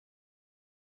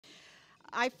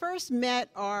I first met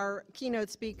our keynote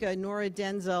speaker, Nora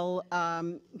Denzel,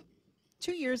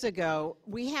 2 years ago.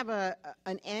 We have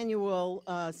an annual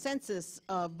census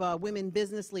of women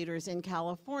business leaders in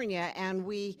California, and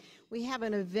we have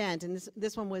an event, and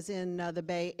this one was in the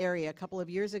Bay Area a couple of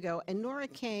years ago, and Nora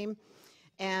came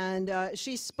and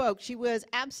she spoke. She was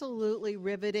absolutely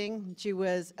riveting. She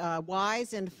was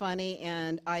wise and funny,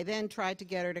 and I then tried to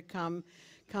get her to come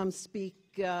speak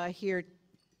here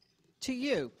to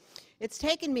you. It's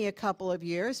taken me a couple of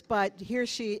years, but here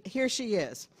she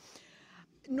is.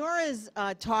 Nora's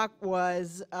talk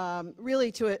was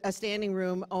really to a standing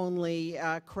room only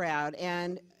crowd,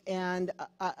 and anyway,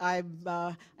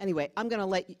 I'm going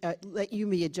to let you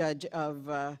be a judge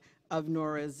of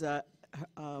Nora's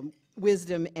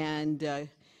wisdom and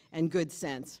good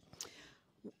sense.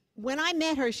 When I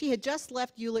met her, she had just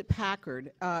left Hewlett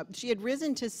Packard. She had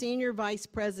risen to senior vice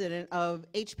president of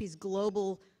HP's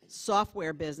global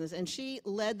software business, and she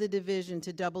led the division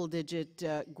to double-digit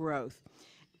growth.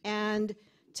 And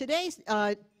today,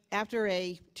 after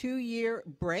a 2-year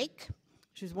break,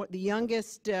 she's the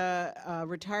youngest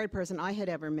retired person I had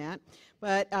ever met.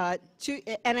 But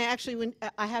and actually,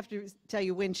 I have to tell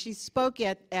you, when she spoke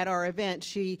at our event,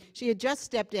 she had just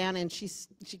stepped down and she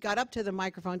got up to the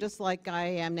microphone just like I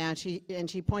am now. And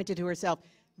she pointed to herself.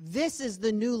 This is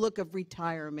the new look of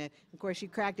retirement. Of course, she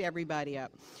cracked everybody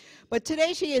up. But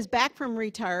today she is back from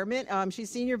retirement.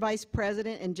 She's Senior Vice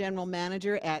President and General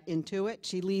Manager at Intuit.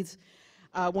 She leads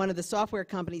one of the software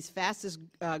company's fastest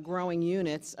growing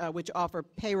units, which offer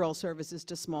payroll services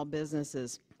to small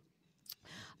businesses.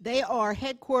 They are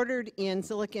headquartered in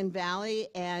Silicon Valley,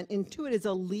 and Intuit is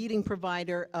a leading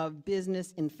provider of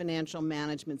business and financial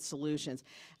management solutions.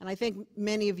 And I think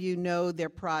many of you know their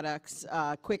products,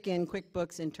 Quicken,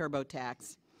 QuickBooks, and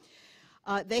TurboTax.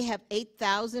 They have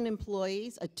 8,000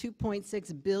 employees, a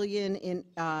 $2.6 billion in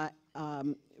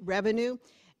revenue,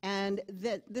 and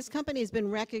this company has been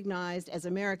recognized as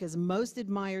America's most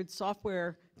admired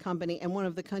software company and one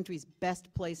of the country's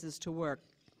best places to work.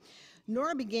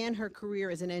 Nora began her career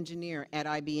as an engineer at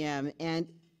IBM and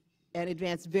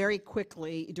advanced very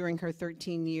quickly during her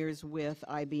 13 years with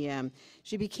IBM.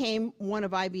 She became one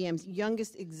of IBM's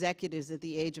youngest executives at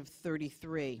the age of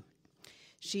 33.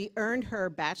 She earned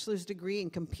her bachelor's degree in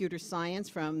computer science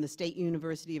from the State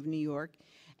University of New York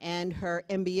and her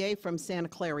MBA from Santa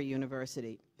Clara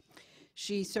University.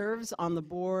 She serves on the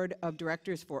board of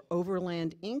directors for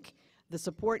Overland, Inc., the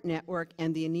Support Network,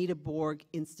 and the Anita Borg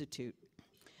Institute.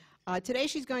 Today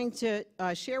she's going to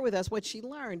share with us what she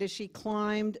learned as she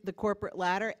climbed the corporate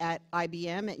ladder at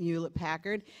IBM at Hewlett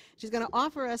Packard. She's going to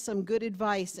offer us some good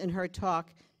advice in her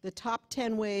talk, the top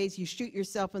 10 ways you shoot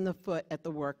yourself in the foot at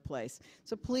the workplace.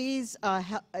 So please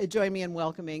join me in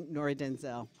welcoming Nora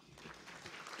Denzel.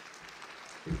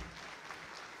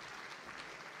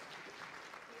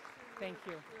 Thank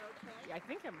you. Yeah, I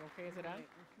think I'm okay. Is it on?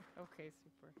 Okay,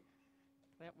 super.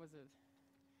 That was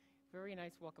a very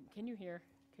nice welcome. Can you hear?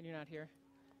 Can you not hear?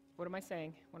 What am I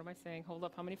saying? What am I saying? Hold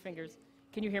up. How many fingers?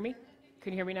 Can you hear me?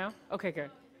 Can you hear me now? Okay, good.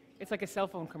 It's like a cell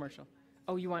phone commercial.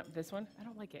 Oh, you want this one? I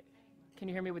don't like it. Can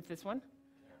you hear me with this one?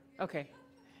 Okay.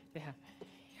 Yeah.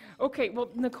 Okay, well,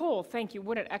 Nicole, thank you.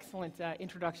 What an excellent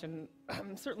introduction.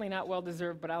 Certainly not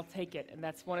well-deserved, but I'll take it. And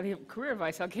that's one of the career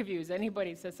advice I'll give you is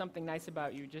anybody says something nice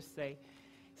about you, just say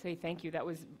thank you. That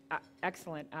was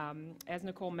excellent. As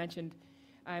Nicole mentioned,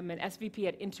 I'm an SVP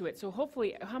at Intuit. So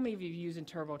hopefully, how many of you use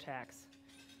TurboTax?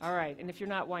 All right, and if you're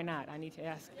not, why not? I need to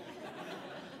ask.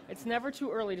 It's never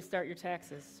too early to start your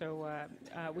taxes. So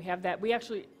we have that. We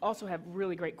actually also have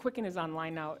really great. Quicken is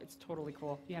online now. It's totally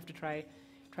cool. You have to try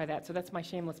that. So that's my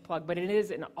shameless plug. But it is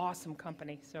an awesome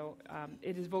company. So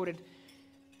it is voted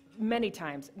many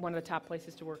times one of the top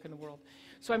places to work in the world.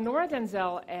 So I'm Nora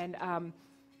Denzel, and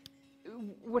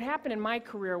what happened in my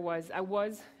career was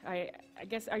I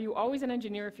guess, are you always an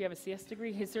engineer if you have a CS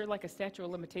degree? Is there like a statute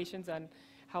of limitations on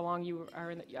how long you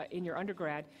are in your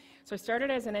undergrad? So I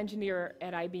started as an engineer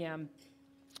at IBM,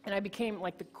 and I became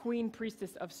like the queen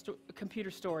priestess of computer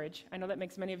storage. I know that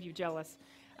makes many of you jealous.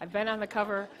 I've been on the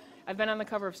cover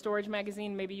of Storage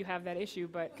Magazine. Maybe you have that issue,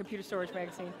 but Computer Storage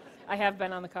Magazine. I have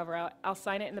been on the cover. I'll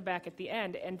sign it in the back at the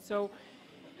end. And so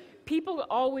people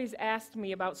always asked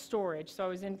me about storage.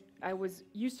 So I was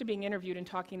used to being interviewed and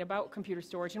talking about computer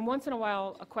storage. And once in a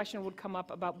while, a question would come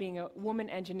up about being a woman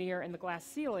engineer and the glass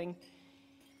ceiling.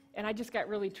 And I just got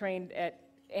really trained at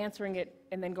answering it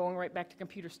and then going right back to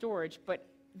computer storage. But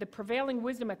the prevailing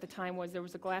wisdom at the time was there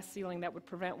was a glass ceiling that would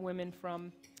prevent women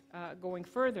from going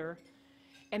further.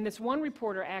 And this one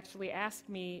reporter actually asked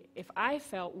me if I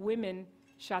felt women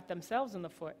shot themselves in the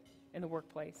foot in the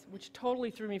workplace, which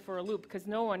totally threw me for a loop because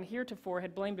no one heretofore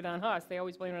had blamed it on us. They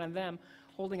always blamed it on them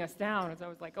holding us down. And I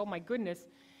was like, oh my goodness.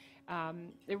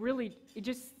 It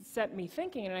just set me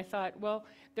thinking, and I thought, well,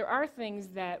 there are things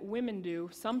that women do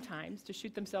sometimes to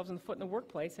shoot themselves in the foot in the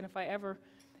workplace, and if I ever,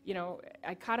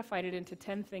 I codified it into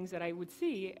 10 things that I would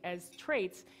see as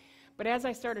traits. But as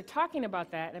I started talking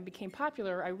about that and it became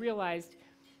popular, I realized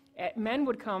men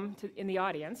would come in the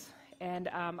audience, and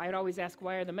I'd always ask,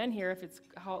 why are the men here, if it's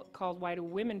called why do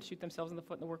women shoot themselves in the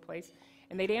foot in the workplace?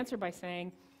 And they'd answer by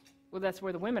saying, well, that's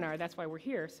where the women are, that's why we're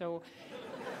here. So,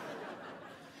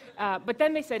 but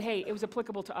then they said, hey, it was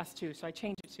applicable to us too, so I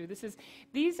changed it to,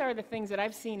 these are the things that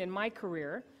I've seen in my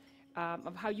career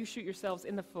of how you shoot yourselves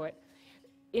in the foot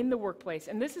in the workplace.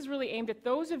 And this is really aimed at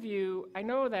those of you, I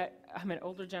know that I'm an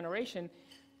older generation,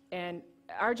 and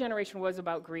our generation was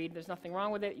about greed. There's nothing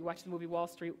wrong with it. You watch the movie Wall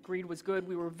Street, greed was good.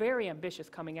 We were very ambitious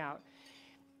coming out.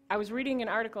 I was reading an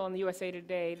article in the USA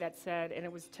Today that said, and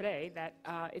it was today, that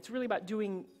it's really about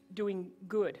doing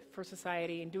good for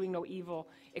society and doing no evil,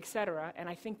 etc. And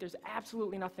I think there's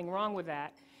absolutely nothing wrong with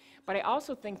that. But I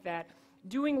also think that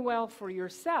doing well for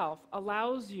yourself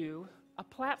allows you a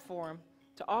platform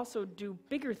to also do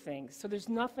bigger things. So there's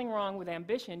nothing wrong with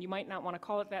ambition. You might not want to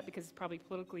call it that because it's probably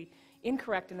politically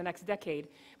incorrect in the next decade.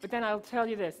 But then I'll tell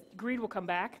you this, greed will come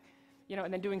back,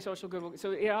 and then doing social good will,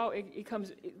 so it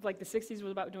comes, like the 60s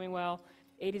was about doing well,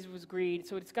 80s was greed,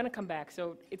 so it's going to come back.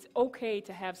 So it's okay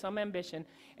to have some ambition,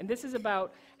 and this is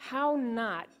about how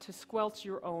not to squelch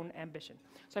your own ambition.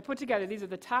 So I put together, these are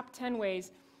the top 10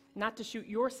 ways not to shoot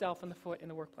yourself in the foot in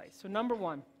the workplace. So number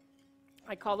one,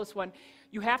 I call this one,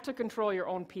 you have to control your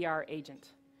own PR agent.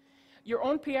 Your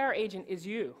own PR agent is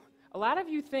you. A lot of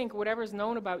you think whatever's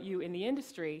known about you in the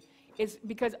industry is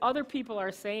because other people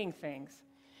are saying things.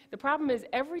 The problem is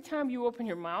every time you open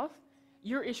your mouth,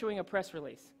 you're issuing a press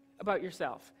release about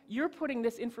yourself. You're putting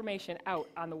this information out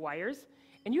on the wires,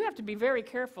 and you have to be very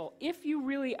careful. If you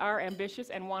really are ambitious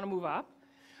and want to move up,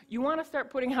 you want to start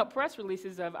putting out press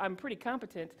releases of, I'm pretty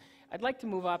competent, I'd like to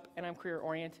move up, and I'm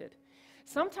career-oriented.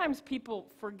 Sometimes people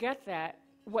forget that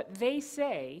what they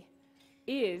say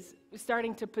is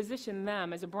starting to position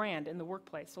them as a brand in the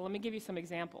workplace. So let me give you some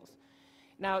examples.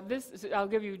 Now, I'll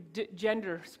give you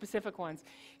gender-specific ones.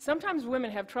 Sometimes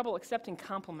women have trouble accepting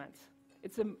compliments.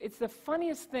 It's the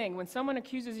funniest thing. When someone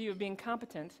accuses you of being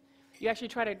competent, you actually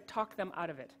try to talk them out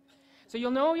of it. So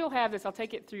you'll know you'll have this. I'll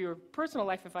take it through your personal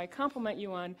life. If I compliment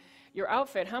you on your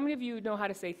outfit, how many of you know how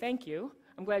to say thank you?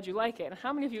 I'm glad you like it. And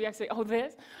how many of you actually say, oh,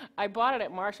 this? I bought it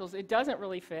at Marshall's. It doesn't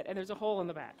really fit, and there's a hole in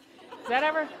the back.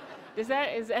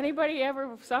 Has anybody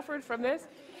ever suffered from this?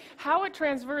 How it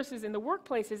transverses in the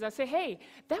workplace is I say, hey,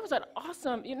 that was an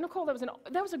awesome, Nicole,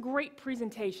 that was a great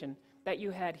presentation that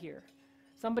you had here.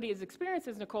 Somebody as experienced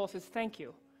as Nicole says, thank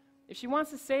you. If she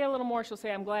wants to say a little more, she'll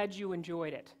say, I'm glad you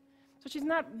enjoyed it. So she's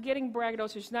not getting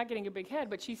braggadocious, she's not getting a big head,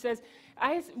 but she says,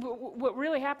 what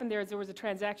really happened there is there was a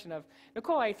transaction of,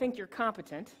 Nicole, I think you're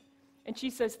competent, and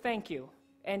she says, thank you.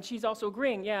 And she's also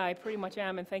agreeing, yeah, I pretty much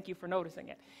am, and thank you for noticing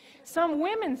it. Some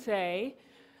women say,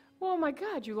 oh my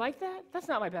God, you like that? That's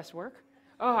not my best work.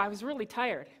 Oh, I was really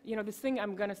tired. This thing,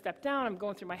 I'm going to step down, I'm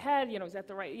going through my head, is that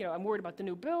the right, I'm worried about the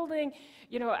new building.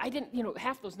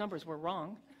 Half those numbers were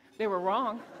wrong. They were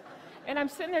wrong. And I'm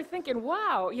sitting there thinking,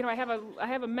 wow, I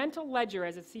have a mental ledger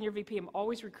as a senior VP. I'm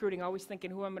always recruiting, always thinking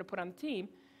who I'm going to put on the team.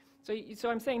 So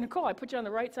I'm saying, Nicole, I put you on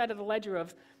the right side of the ledger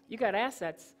of, you got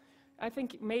assets. I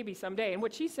think maybe someday. And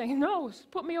what she's saying, no,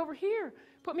 put me over here.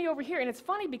 Put me over here. And it's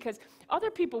funny because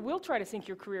other people will try to sink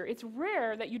your career. It's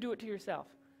rare that you do it to yourself.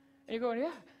 And you're going,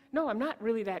 yeah, no, I'm not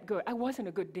really that good. I wasn't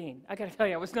a good dean. I got to tell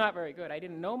you, I was not very good. I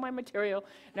didn't know my material.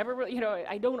 Never really,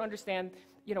 I don't understand,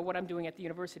 what I'm doing at the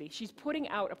university. She's putting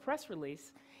out a press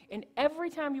release, and every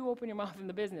time you open your mouth in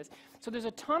the business. So there's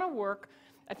a ton of work.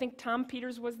 I think Tom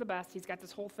Peters was the best. He's got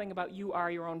this whole thing about you are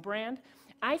your own brand.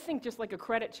 I think just like a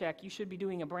credit check, you should be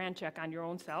doing a brand check on your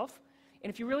own self.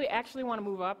 And if you really actually want to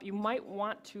move up, you might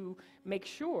want to make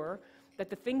sure that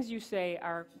the things you say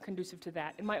are conducive to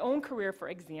that. In my own career, for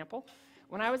example,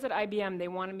 when I was at IBM, they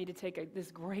wanted me to take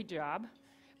this great job,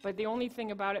 but the only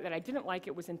thing about it that I didn't like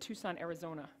it was in Tucson,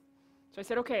 Arizona. So I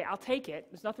said, okay, I'll take it.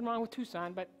 There's nothing wrong with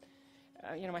Tucson, but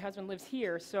my husband lives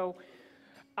here, so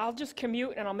I'll just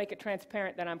commute and I'll make it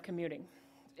transparent that I'm commuting.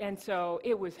 And so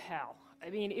it was hell. I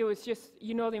mean, it was just,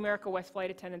 the America West flight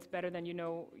attendants better than you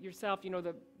know yourself.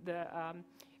 The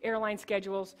airline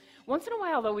schedules. Once in a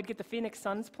while, though, we'd get the Phoenix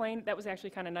Suns plane. That was actually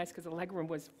kind of nice because the legroom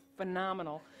was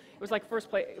phenomenal. It was like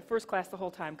first class the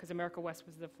whole time because America West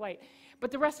was the flight.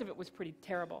 But the rest of it was pretty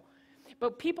terrible.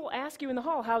 But people ask you in the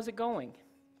hall, how's it going?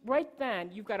 Right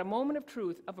then, you've got a moment of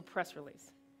truth of a press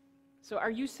release. So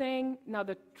are you saying, now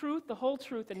the truth, the whole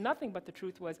truth, and nothing but the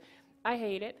truth was, I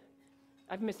hate it.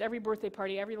 I've missed every birthday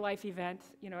party, every life event.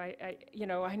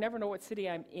 I never know what city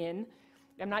I'm in.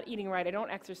 I'm not eating right. I don't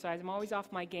exercise. I'm always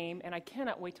off my game, and I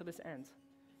cannot wait till this ends.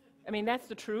 I mean, that's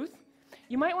the truth.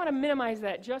 You might want to minimize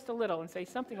that just a little and say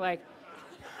something like,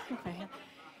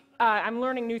 I'm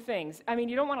learning new things. I mean,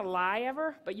 you don't want to lie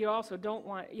ever, but you also don't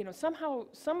want, somehow,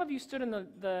 some of you stood in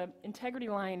the integrity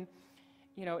line,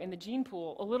 in the gene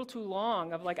pool a little too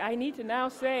long of like, I need to now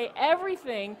say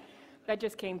everything that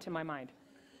just came to my mind.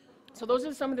 So those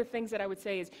are some of the things that I would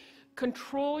say is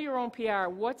control your own PR.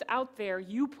 What's out there,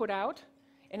 you put out,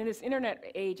 and in this internet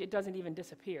age, it doesn't even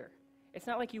disappear. It's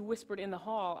not like you whispered in the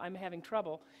hall, I'm having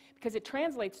trouble, because it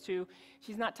translates to,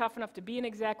 she's not tough enough to be an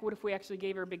exec. What if we actually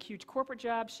gave her a big, huge corporate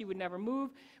job? She would never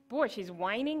move. Boy, she's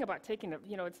whining about taking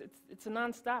it's a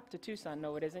nonstop to Tucson.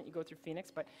 No, it isn't. You go through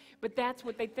Phoenix, but that's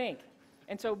what they think.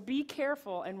 And so be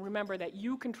careful and remember that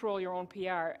you control your own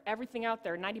PR. Everything out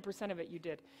there, 90% of it you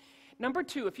did. Number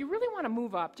two, if you really want to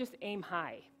move up, just aim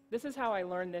high. This is how I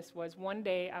learned this was one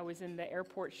day I was in the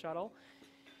airport shuttle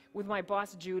with my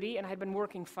boss, Judy, and I had been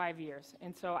working 5 years.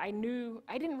 And so I knew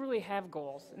I didn't really have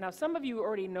goals. Now, some of you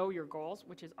already know your goals,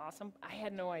 which is awesome. I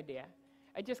had no idea.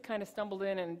 I just kind of stumbled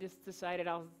in and just decided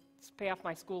I'll pay off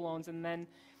my school loans, and then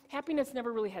happiness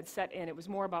never really had set in. It was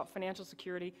more about financial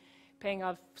security, paying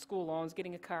off school loans,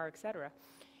 getting a car, etc.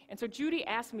 And so Judy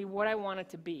asked me what I wanted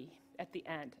to be at the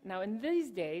end. Now, in these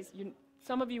days,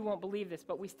 some of you won't believe this,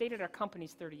 but we stayed at our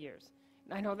companies 30 years.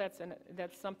 I know that's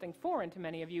something foreign to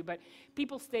many of you, but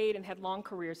people stayed and had long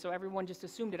careers, so everyone just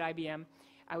assumed at IBM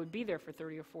I would be there for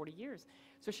 30 or 40 years.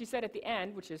 So she said at the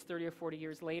end, which is 30 or 40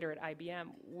 years later at IBM,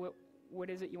 what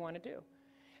is it you want to do?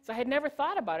 So I had never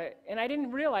thought about it, and I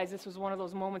didn't realize this was one of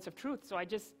those moments of truth, so I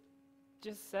just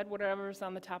said whatever's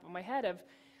on the top of my head of,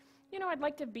 I'd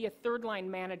like to be a third-line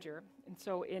manager. And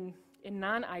so in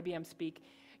non-IBM speak,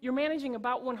 you're managing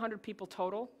about 100 people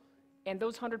total, and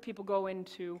those 100 people go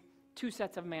into 2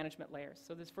 sets of management layers.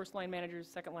 So there's first line managers,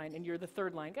 second line, and you're the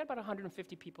third line. Got about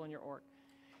 150 people in your org.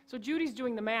 So Judy's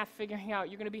doing the math, figuring out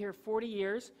you're going to be here 40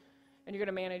 years, and you're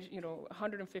going to manage,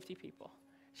 150 people.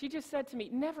 She just said to me,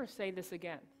 never say this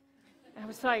again. I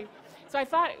was like, so I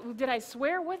thought, did I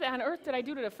swear? What on earth did I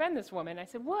do to offend this woman? I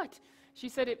said, what? She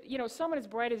said, someone as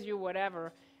bright as you,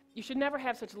 whatever, you should never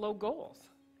have such low goals.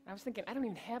 And I was thinking, I don't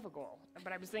even have a goal.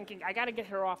 But I was thinking, I got to get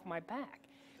her off my back,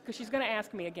 because she's going to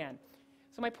ask me again.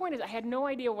 So my point is, I had no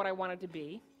idea what I wanted to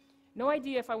be, no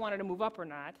idea if I wanted to move up or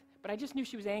not, but I just knew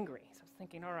she was angry. So I was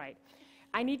thinking, all right,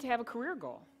 I need to have a career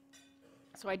goal.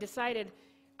 So I decided,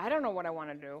 I don't know what I want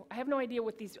to do. I have no idea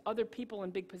what these other people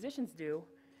in big positions do,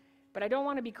 but I don't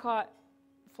want to be caught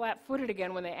flat-footed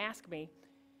again when they ask me.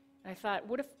 And I thought,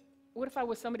 what if I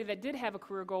was somebody that did have a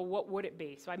career goal, what would it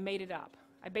be? So I made it up.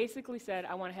 I basically said,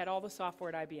 I want to head all the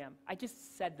software at IBM. I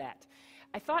just said that.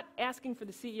 I thought asking for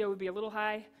the CEO would be a little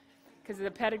high, because of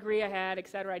the pedigree I had, et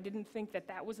cetera. I didn't think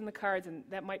that was in the cards, and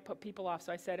that might put people off.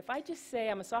 So I said, if I just say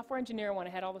I'm a software engineer, I want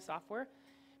to head all the software,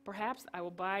 perhaps I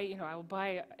will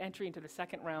buy entry into the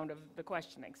second round of the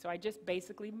questioning. So I just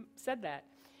basically said that.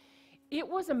 It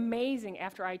was amazing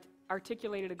after I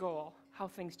articulated a goal how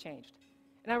things changed.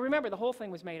 And I remember the whole thing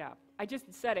was made up. I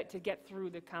just said it to get through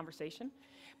the conversation.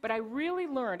 But I really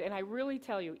learned, and I really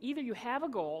tell you, either you have a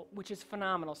goal, which is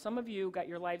phenomenal. Some of you got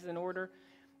your lives in order.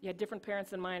 You had different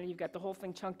parents than mine, and you've got the whole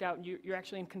thing chunked out, and you're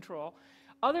actually in control.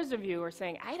 Others of you are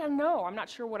saying, I don't know, I'm not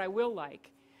sure what I will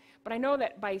like. But I know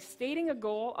that by stating a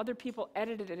goal, other people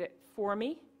edited it for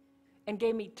me and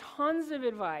gave me tons of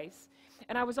advice.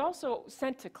 And I was also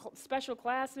sent to special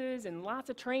classes and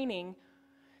lots of training.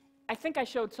 I think I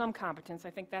showed some competence. I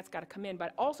think that's got to come in.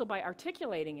 But also by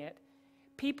articulating it,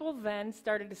 people then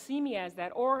started to see me as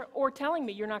that, or telling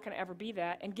me you're not going to ever be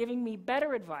that, and giving me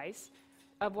better advice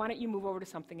of why don't you move over to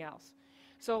something else.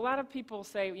 So a lot of people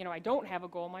say, I don't have a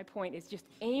goal. My point is just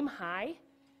aim high.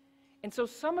 And so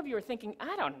some of you are thinking,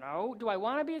 I don't know, do I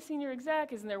want to be a senior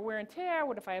exec? Isn't there wear and tear?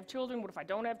 What if I have children? What if I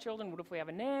don't have children? What if we have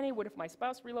a nanny? What if my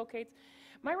spouse relocates?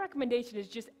 My recommendation is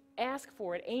just ask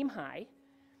for it, aim high,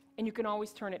 and you can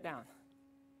always turn it down.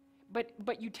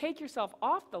 But you take yourself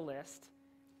off the list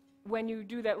when you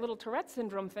do that little Tourette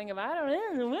syndrome thing of, I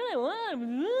don't know what I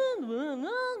want.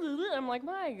 I'm like,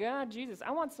 my God, Jesus, I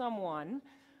want someone,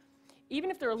 even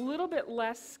if they're a little bit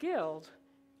less skilled,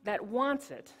 that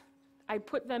wants it. I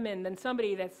put them in than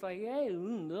somebody that's like, hey, I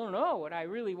don't know what I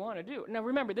really want to do. Now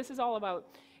remember, this is all about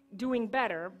doing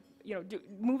better,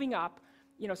 moving up,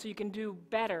 so you can do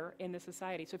better in the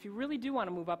society. So if you really do want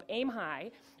to move up, aim high,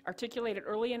 articulate it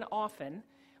early and often,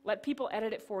 let people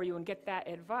edit it for you and get that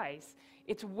advice.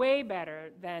 It's way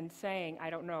better than saying, I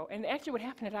don't know. And actually what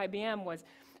happened at IBM was,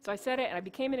 so I said it and I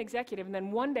became an executive, and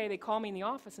then one day they called me in the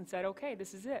office and said, okay,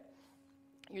 this is it.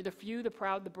 You're the few, the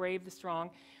proud, the brave, the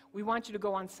strong. We want you to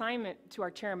go on assignment to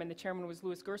our chairman. The chairman was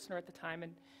Louis Gerstner at the time,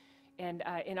 and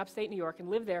in upstate New York, and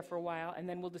live there for a while, and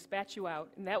then we'll dispatch you out.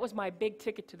 And that was my big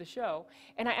ticket to the show.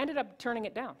 And I ended up turning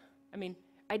it down. I mean,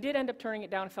 I did end up turning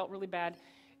it down. It felt really bad.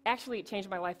 Actually, it changed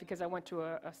my life because I went to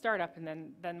a startup,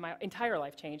 and then my entire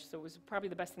life changed. So it was probably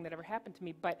the best thing that ever happened to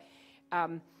me. But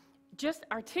just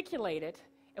articulate it.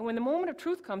 And when the moment of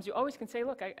truth comes, you always can say,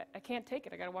 look, I can't take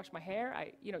it. I got to wash my hair.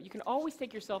 You can always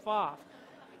take yourself off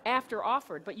after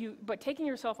offered. But taking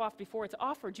yourself off before it's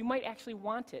offered, you might actually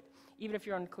want it, even if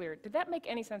you're unclear. Did that make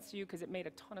any sense to you? Because it made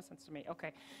a ton of sense to me.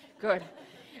 Okay, good.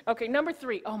 Okay, number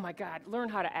 3. Oh, my God. Learn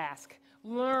how to ask.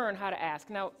 Learn how to ask.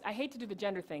 Now, I hate to do the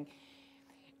gender thing.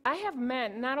 I have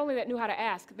men, not only that knew how to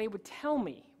ask, they would tell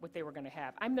me what they were going to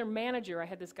have. I'm their manager. I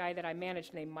had this guy that I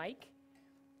managed named Mike.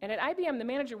 And at IBM, the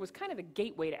manager was kind of the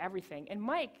gateway to everything. And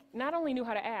Mike not only knew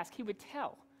how to ask, he would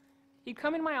tell. He'd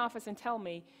come in my office and tell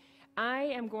me, I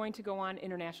am going to go on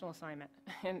international assignment.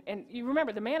 And you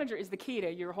remember, the manager is the key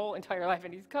to your whole entire life.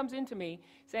 And he comes into me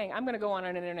saying, I'm going to go on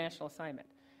an international assignment.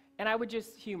 And I would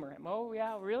just humor him. Oh,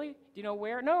 yeah, really? Do you know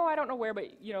where? No, I don't know where,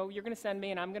 but you're going to send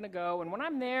me, and I'm going to go. And when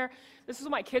I'm there, this is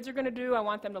what my kids are going to do. I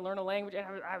want them to learn a language. And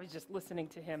I was just listening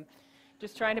to him,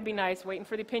 just trying to be nice, waiting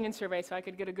for the opinion survey so I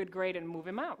could get a good grade and move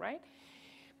him out, right?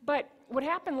 But what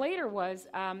happened later was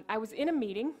I was in a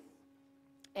meeting,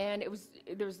 and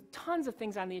there was tons of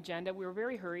things on the agenda. We were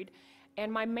very hurried.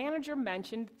 And my manager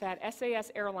mentioned that SAS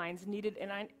Airlines needed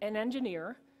an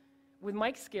engineer with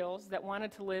Mike's skills that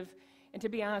wanted to live. And to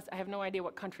be honest, I have no idea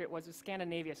what country it was. It was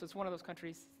Scandinavia, so it's one of those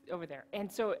countries over there. And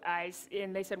so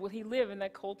and they said, will he live in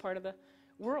that cold part of the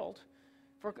world?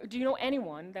 Do you know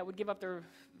anyone that would give up their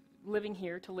living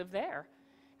here to live there?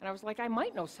 And I was like, I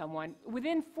might know someone.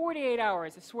 Within 48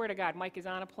 hours, I swear to God, Mike is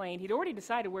on a plane. He'd already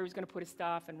decided where he was going to put his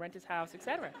stuff and rent his house,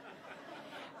 etc.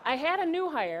 I had a new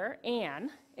hire, Anne,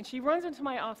 and she runs into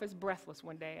my office breathless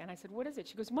one day. And I said, what is it?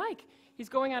 She goes, Mike, he's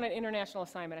going on an international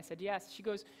assignment. I said, yes. She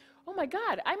goes, oh, my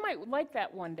God, I might like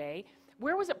that one day.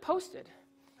 Where was it posted?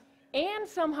 Anne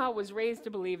somehow was raised to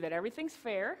believe that everything's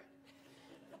fair.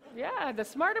 Yeah, the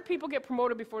smarter people get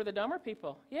promoted before the dumber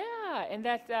people. Yeah, and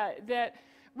that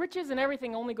riches and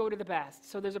everything only go to the best.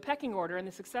 So there's a pecking order, and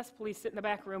the success police sit in the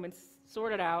back room and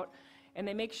sort it out, and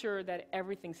they make sure that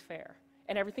everything's fair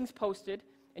and everything's posted,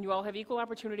 and you all have equal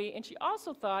opportunity. And she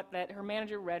also thought that her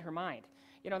manager read her mind.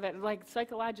 That like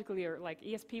psychologically or like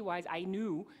ESP-wise, I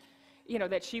knew,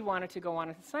 that she wanted to go on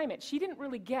an assignment. She didn't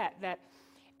really get that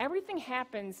everything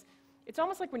happens. It's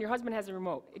almost like when your husband has a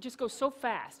remote. It just goes so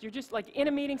fast. You're just like in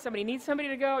a meeting, somebody needs somebody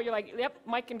to go. You're like, yep,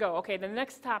 Mike can go. Okay, the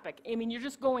next topic. I mean, you're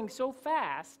just going so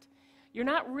fast. You're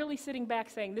not really sitting back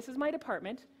saying, this is my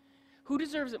department. Who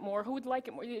deserves it more? Who would like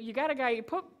it more? You got a guy,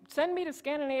 send me to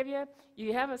Scandinavia.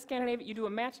 You have a Scandinavia, you do a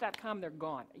Match.com, they're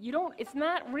gone. It's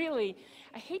not really,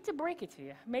 I hate to break it to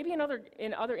you. Maybe in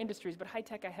other industries, but high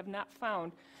tech I have not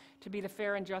found to be the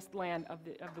fair and just land of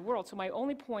the world. So my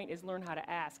only point is learn how to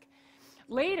ask.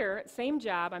 Later, same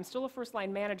job, I'm still a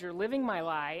first-line manager, living my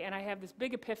lie, and I have this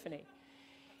big epiphany.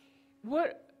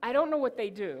 I don't know what they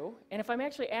do, and if I'm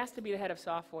actually asked to be the head of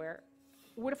software,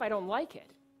 what if I don't like it?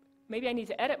 Maybe I need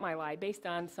to edit my lie based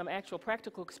on some actual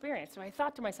practical experience. So I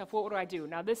thought to myself, what would I do?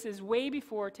 Now, this is way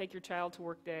before Take Your Child to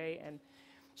Work Day and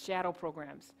shadow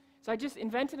programs. So I just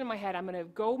invented in my head, I'm going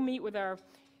to go meet with our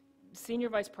senior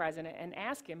vice president and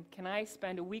ask him, can I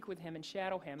spend a week with him and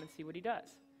shadow him and see what he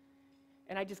does?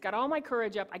 And I just got all my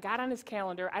courage up. I got on his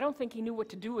calendar. I don't think he knew what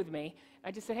to do with me.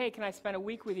 I just said, hey, can I spend a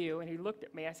week with you? And he looked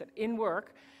at me. I said, in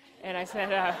work. And I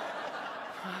said,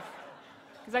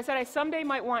 because I said, I someday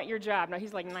might want your job. Now,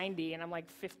 he's like 90, and I'm like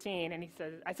 15. And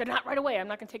I said, not right away. I'm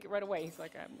not going to take it right away. He's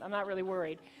like, I'm not really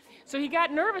worried. So he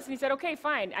got nervous, and he said, okay,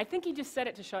 fine. I think he just said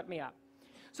it to shut me up.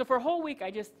 So for a whole week,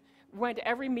 I just went to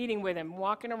every meeting with him,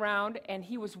 walking around, and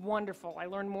he was wonderful. I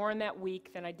learned more in that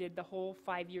week than I did the whole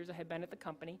 5 years I had been at the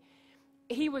company.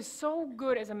 He was so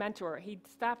good as a mentor. He'd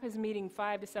stop his meeting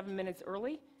 5 to 7 minutes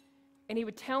early, and he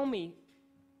would tell me,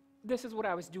 this is what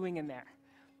I was doing in there.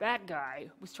 That guy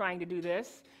was trying to do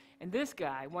this, and this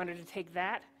guy wanted to take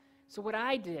that. So what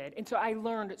I did, and so I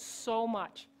learned so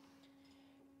much.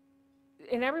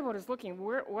 And everyone was looking,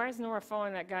 why is Nora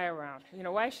following that guy around?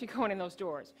 Why is she going in those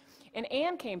doors? And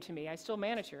Anne came to me. I still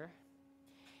manage her.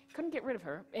 Couldn't get rid of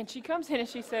her. And she comes in and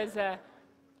she says,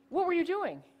 what were you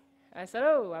doing? I said,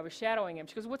 oh, I was shadowing him.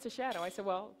 She goes, what's a shadow? I said,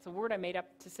 well, it's a word I made up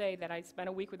to say that I spent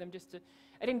a week with him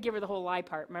I didn't give her the whole lie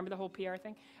part. Remember the whole PR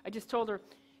thing? I just told her,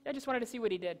 I just wanted to see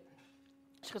what he did.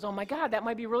 She goes, oh my God, that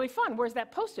might be really fun. Where's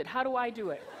that posted? How do I do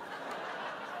it?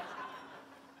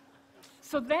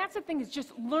 So that's the thing, is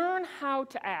just learn how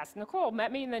to ask. Nicole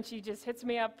met me, and then she just hits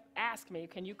me up, ask me,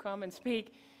 can you come and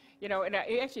speak? You know, and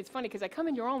actually it's funny, because I come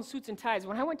in your own suits and ties.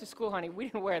 When I went to school, honey, we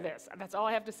didn't wear this. That's all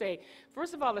I have to say.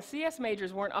 First of all, the CS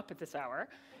majors weren't up at this hour.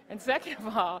 And second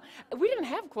of all, we didn't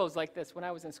have clothes like this when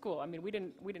I was in school. I mean, we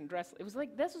didn't dress. It was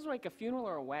like, this was like a funeral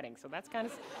or a wedding, so that's kind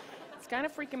of, it's kind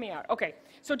of freaking me out. Okay,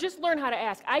 so just learn how to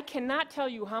ask. I cannot tell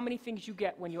you how many things you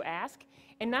get when you ask,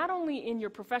 and not only in your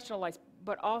professional life,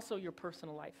 but also your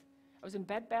personal life. I was in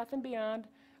Bed Bath & Beyond.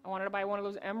 I wanted to buy one of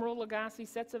those Emerald Lagasse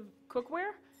sets of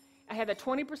cookware. I had that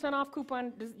 20% off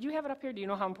coupon. Do you have it up here? Do you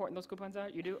know how important those coupons are?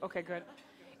 You do? Okay, good.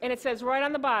 And it says right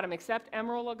on the bottom, accept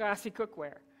Emerald Lagasse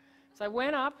cookware. So I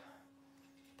went up,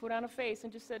 put on a face,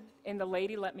 and just said, and the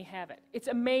lady let me have it. It's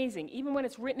amazing. Even when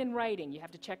it's written in writing, you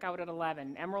have to check out at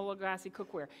 11, Emerald Lagasse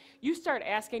cookware. You start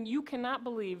asking, you cannot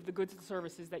believe the goods and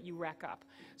services that you rack up.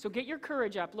 So get your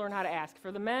courage up, learn how to ask.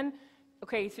 For the men,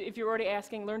 okay, so if you're already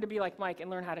asking, learn to be like Mike and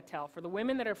learn how to tell. For the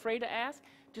women that are afraid to ask,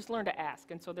 just learn to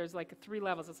ask. And so there's like 3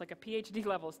 levels. It's like a PhD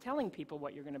level is telling people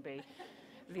what you're going to be.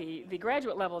 The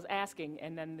graduate level is asking,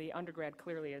 and then the undergrad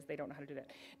clearly is they don't know how to do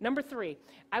that. Number 3,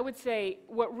 I would say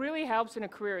what really helps in a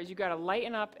career is you got to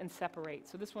lighten up and separate.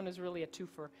 So this one is really a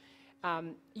twofer.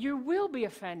 You will be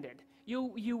offended.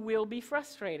 You will be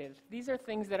frustrated. These are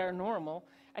things that are normal.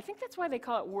 I think that's why they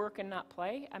call it work and not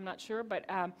play. I'm not sure, but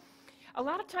a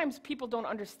lot of times people don't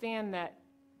understand that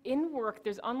in work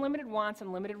there's unlimited wants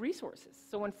and limited resources.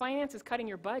 So when finance is cutting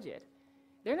your budget,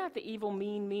 they're not the evil,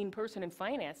 mean person in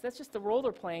finance. That's just the role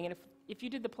they're playing, and if you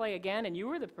did the play again and you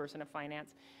were the person in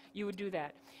finance, you would do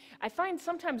that. I find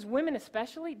sometimes women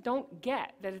especially don't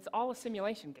get that it's all a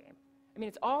simulation game. I mean,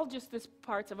 it's all just this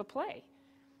parts of a play.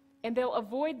 And they'll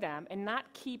avoid them and not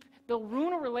they'll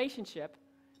ruin a relationship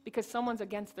because someone's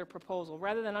against their proposal,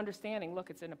 rather than understanding, look,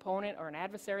 it's an opponent or an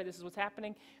adversary, this is what's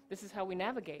happening, this is how we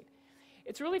navigate.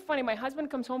 It's really funny, my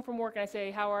husband comes home from work and I say,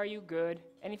 how are you? Good.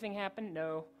 Anything happen?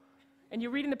 No. And you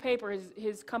read in the paper,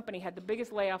 his company had the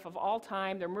biggest layoff of all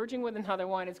time, they're merging with another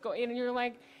one, and you're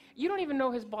like, you don't even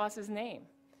know his boss's name.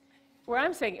 Where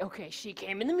I'm saying, okay, she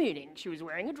came in the meeting, she was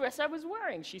wearing a dress I was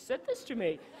wearing, she said this to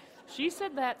me, she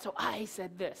said that, so I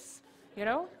said this, you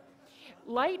know?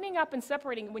 Lightening up and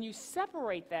separating, when you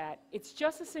separate that, it's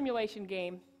just a simulation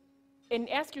game, and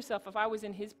ask yourself, if I was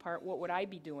in his part, what would I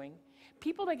be doing?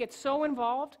 People that get so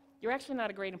involved, you're actually not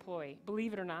a great employee,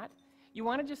 believe it or not. You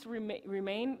want to just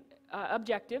remain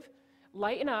objective,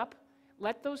 lighten up,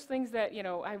 let those things that, you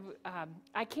know,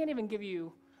 I can't even give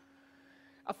you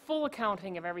a full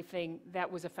accounting of everything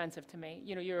that was offensive to me.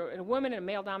 You know, you're a woman in a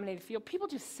male-dominated field, people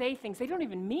just say things, they don't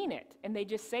even mean it, and they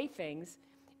just say things.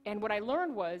 And what I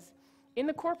learned was, in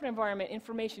the corporate environment,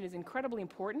 information is incredibly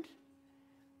important.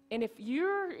 And if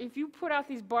you put out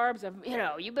these barbs of, you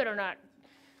know, you better not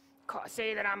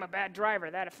say that I'm a bad driver,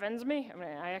 that offends me. I mean,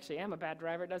 I actually am a bad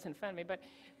driver, it doesn't offend me.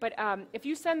 But if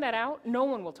you send that out, no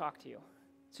one will talk to you.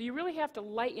 So you really have to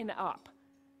lighten up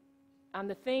on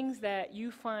the things that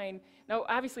you find. Now,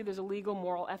 obviously, there's a legal,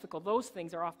 moral, ethical. Those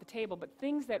things are off the table. But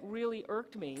things that really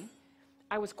irked me,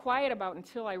 I was quiet about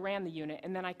until I ran the unit,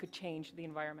 and then I could change the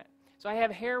environment. So I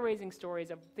have hair-raising stories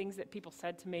of things that people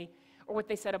said to me, or what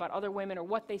they said about other women, or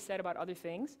what they said about other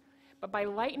things. But by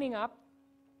lightening up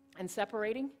and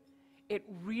separating, it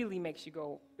really makes you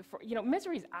go, you know,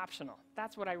 misery is optional.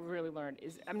 That's what I really learned,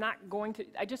 is I'm not going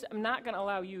to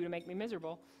allow you to make me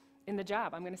miserable in the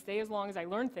job. I'm going to stay as long as I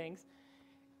learn things,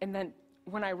 and then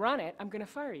when I run it, I'm going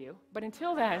to fire you. But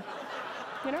until then,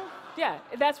 you know, yeah,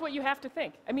 that's what you have to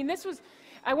think. I mean,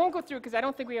 I won't go through it because I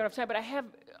don't think we have enough time, but I have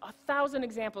 1,000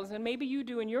 examples, and maybe you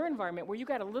do in your environment where you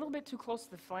got a little bit too close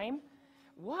to the flame.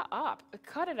 What up?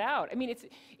 Cut it out. I mean,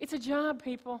 it's a job,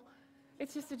 people.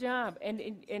 It's just a job, and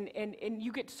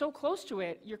you get so close to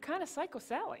it, you're kind of Psycho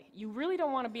Sally. You really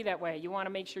don't want to be that way. You want to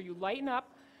make sure you lighten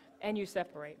up and you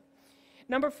separate.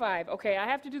 Number 5, okay, I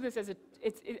have to do this as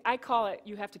I call it,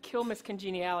 you have to kill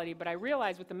miscongeniality, but I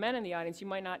realize with the men in the audience, you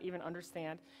might not even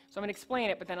understand. So I'm going to explain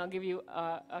it, but then I'll give you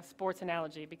a sports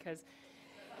analogy, because,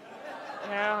 you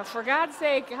know, for God's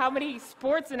sake, how many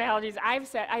sports analogies I've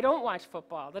said. I don't watch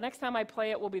football. The next time I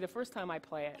play it will be the first time I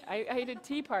play it. I did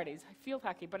tea parties, field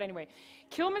hockey, but anyway.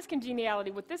 Kill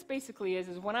miscongeniality, what this basically is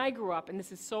when I grew up, and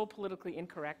this is so politically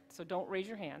incorrect, so don't raise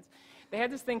your hands. They had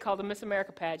this thing called the Miss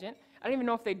America pageant. I don't even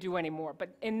know if they do anymore, but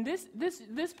in this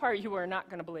part you are not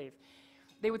going to believe.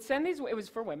 They would send these, it was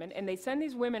for women, and they send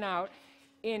these women out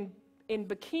in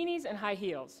bikinis and high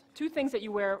heels, 2 things that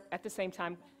you wear at the same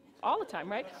time all the time,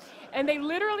 right? And they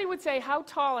literally would say how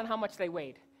tall and how much they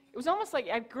weighed. It was almost like,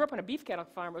 I grew up on a beef cattle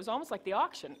farm, it was almost like the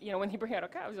auction, you know, when they bring out a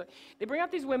cow. It was like, they bring out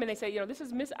these women, they say, you know, this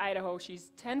is Miss Idaho,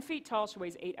 she's 10 feet tall, she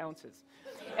weighs 8 ounces.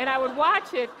 And I would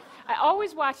watch it, I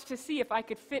always watched to see if I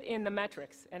could fit in the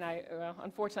metrics. And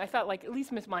unfortunately, I thought like at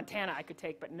least Miss Montana I could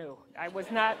take, but no, I was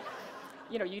not,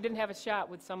 you know, you didn't have a shot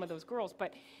with some of those girls.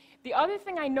 But the other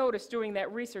thing I noticed doing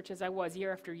that research as I was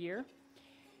year after year,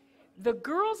 the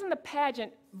girls in the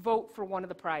pageant vote for one of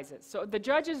the prizes. So the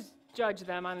judges judge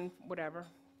them on whatever,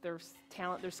 their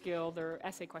talent, their skill, their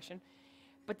essay question.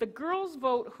 But the girls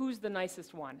vote who's the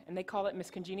nicest one, and they call it Miss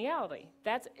Congeniality.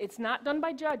 It's not done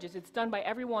by judges, it's done by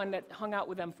everyone that hung out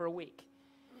with them for a week.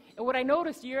 And what I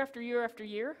noticed year after year after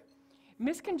year,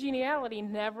 Miss Congeniality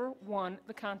never won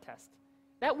the contest.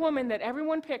 That woman that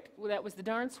everyone picked that was the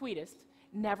darn sweetest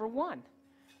never won.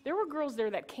 There were girls there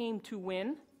that came to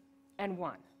win and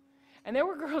won. And there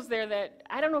were girls there that,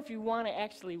 I don't know if you want to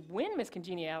actually win Miss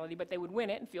Congeniality, but they would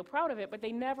win it and feel proud of it, but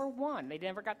they never won. They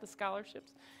never got the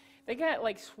scholarships. They got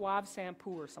like Suave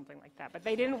shampoo or something like that, but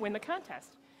they didn't win the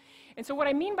contest. And so what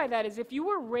I mean by that is if you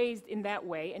were raised in that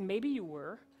way, and maybe you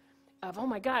were, of, oh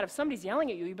my God, if somebody's yelling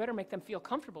at you, you better make them feel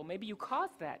comfortable. Maybe you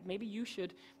caused that. Maybe you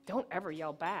should, don't ever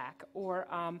yell back. Or,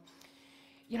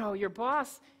 you know, your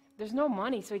boss, there's no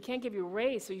money, so he can't give you a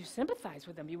raise, so you sympathize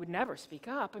with him. You would never speak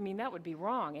up. I mean, that would be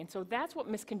wrong. And so that's what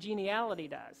Miss Congeniality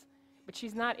does. But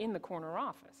she's not in the corner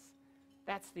office.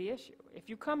 That's the issue. If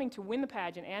you're coming to win the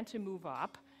pageant and to move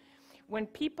up, when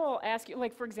people ask you,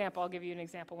 like for example, I'll give you an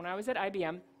example. When I was at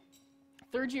IBM,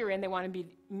 third year in, they wanted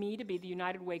me to be the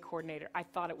United Way coordinator. I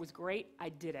thought it was great. I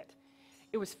did it.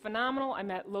 It was phenomenal. I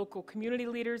met local community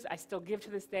leaders. I still give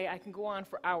to this day. I can go on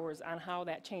for hours on how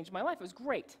that changed my life. It was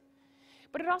great.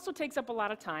 But it also takes up a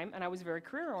lot of time, and I was very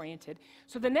career-oriented.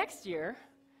 So the next year,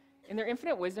 in their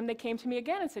infinite wisdom, they came to me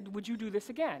again and said, would you do this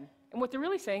again? And what they're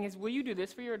really saying is, will you do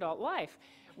this for your adult life?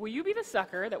 Will you be the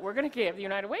sucker that we're going to give the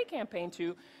United Way campaign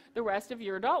to the rest of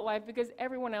your adult life because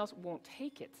everyone else won't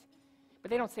take it? But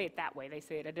they don't say it that way. They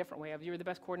say it a different way of, you're the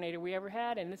best coordinator we ever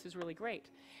had, and this is really great.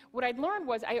 What I'd learned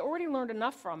was I already learned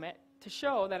enough from it to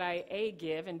show that I, A,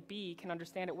 give, and B, can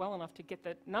understand it well enough to get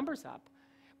the numbers up.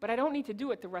 But I don't need to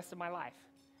do it the rest of my life.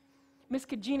 Miss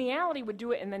Congeniality would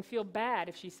do it and then feel bad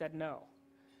if she said no.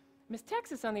 Miss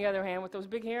Texas, on the other hand, with those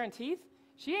big hair and teeth,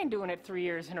 she ain't doing it 3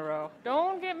 years in a row.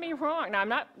 Don't get me wrong.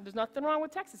 Now, there's nothing wrong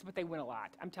with Texas, but they win a lot.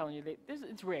 I'm telling you,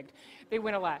 it's rigged. They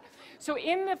win a lot. So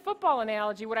in the football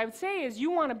analogy, what I would say is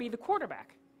you want to be the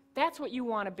quarterback. That's what you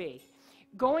want to be.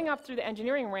 Going up through the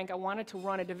engineering rank, I wanted to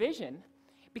run a division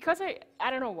because I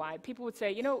don't know why. People would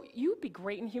say, you know, you'd be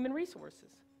great in human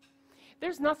resources.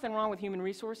 There's nothing wrong with human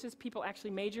resources. People actually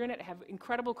major in it, have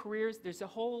incredible careers. There's a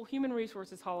whole Human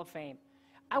Resources Hall of Fame.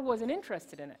 I wasn't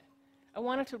interested in it. I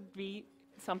wanted to be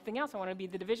something else. I wanted to be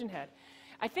the division head.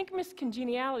 I think Miss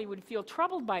Congeniality would feel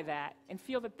troubled by that and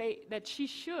feel that she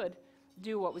should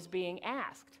do what was being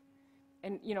asked.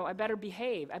 And, you know, I better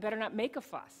behave. I better not make a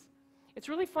fuss. It's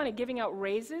really funny giving out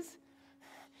raises.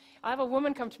 I have a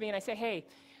woman come to me and I say, hey,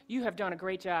 you have done a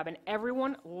great job, and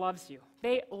everyone loves you.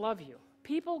 They love you.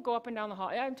 People go up and down the hall.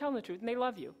 I'm telling the truth, and they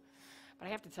love you. But I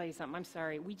have to tell you something. I'm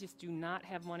sorry. We just do not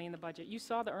have money in the budget. You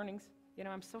saw the earnings. You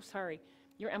know, I'm so sorry.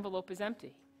 Your envelope is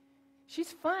empty.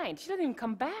 She's fine. She doesn't even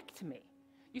come back to me.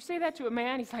 You say that to a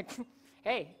man, he's like,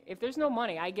 hey, if there's no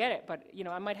money, I get it, but, you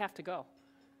know, I might have to go.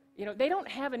 You know, they don't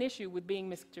have an issue with being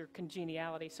Mr.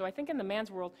 Congeniality. So I think in the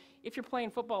man's world, if you're playing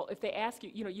football, if they ask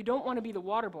you, you know, you don't want to be the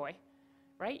water boy,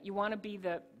 right? You want to be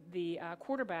the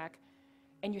quarterback,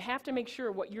 and you have to make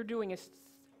sure what you're doing is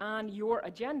on your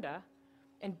agenda,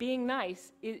 and being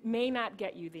nice, it may not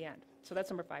get you the end. So that's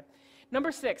number 5.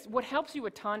 Number 6, what helps you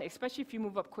a ton, especially if you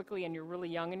move up quickly and you're really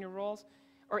young in your roles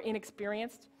or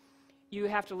inexperienced, you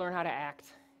have to learn how to act.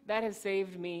 That has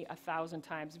saved me 1,000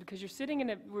 times because you're sitting in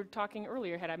we were talking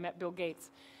earlier, had I met Bill Gates.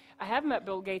 I have met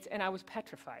Bill Gates and I was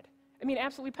petrified. I mean,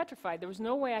 absolutely petrified. There was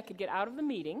no way I could get out of the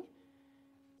meeting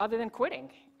other than quitting.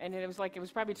 And it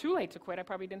was probably too late to quit. I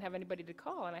probably didn't have anybody to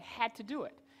call, and I had to do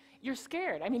it. You're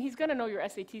scared. I mean, he's going to know your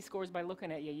SAT scores by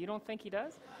looking at you. You don't think he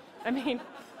does? I mean,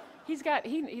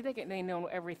 they know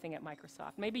everything at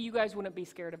Microsoft. Maybe you guys wouldn't be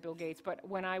scared of Bill Gates, but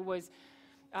when I was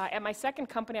at my second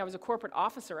company, I was a corporate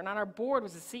officer, and on our board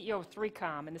was the CEO of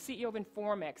 3Com and the CEO of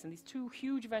Informix and these 2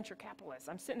 huge venture capitalists.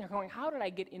 I'm sitting there going, how did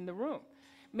I get in the room?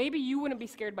 Maybe you wouldn't be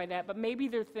scared by that, but maybe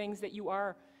there are things that you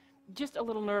are just a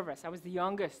little nervous. I was the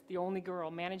youngest, the only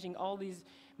girl, managing all these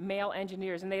male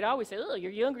engineers, and they'd always say, oh,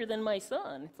 you're younger than my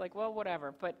son. It's like, well,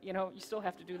 whatever, but you know, you still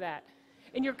have to do that.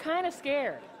 And you're kind of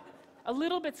scared, a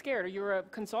little bit scared, or you're a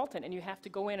consultant and you have to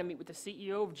go in and meet with the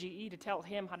CEO of GE to tell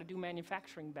him how to do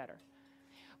manufacturing better.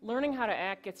 Learning how to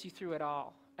act gets you through it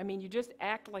all. I mean, you just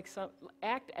act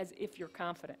as if you're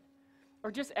confident. Or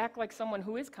just act like someone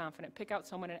who is confident. Pick out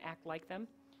someone and act like them.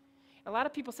 A lot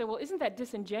of people say, well, isn't that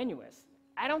disingenuous?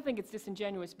 I don't think it's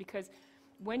disingenuous because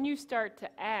when you start to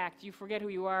act, you forget who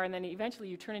you are, and then eventually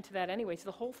you turn into that anyway, so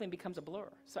the whole thing becomes a blur.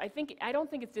 So I don't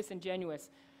think it's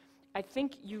disingenuous. I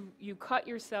think you cut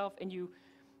yourself and you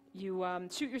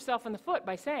shoot yourself in the foot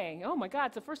by saying, oh my God,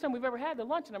 it's the first time we've ever had the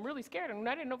lunch and I'm really scared and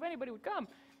I didn't know if anybody would come.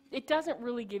 It doesn't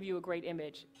really give you a great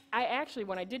image. I actually,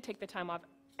 when I did take the time off,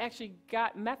 actually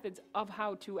got methods of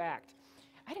how to act.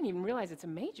 I didn't even realize it's a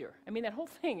major. I mean, that whole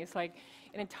thing is like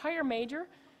an entire major,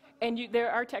 and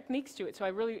there are techniques to it. So I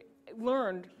really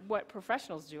learned what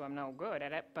professionals do. I'm no good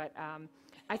at it, but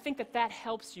I think that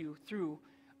helps you through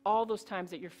all those times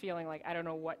that you're feeling like, I don't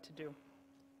know what to do.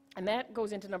 And that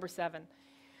goes into number 7.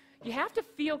 You have to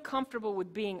feel comfortable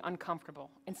with being uncomfortable,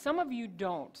 and some of you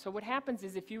don't. So what happens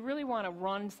is if you really want to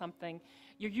run something,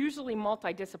 you're usually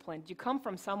multidisciplined. You come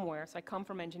from somewhere, so I come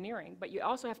from engineering, but you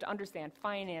also have to understand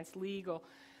finance, legal,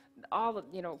 all the,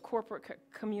 corporate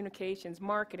communications,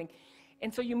 marketing,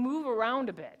 and so you move around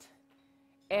a bit,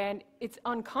 and it's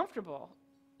uncomfortable.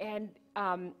 And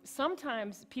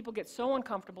sometimes people get so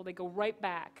uncomfortable they go right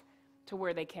back to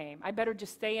where they came. I better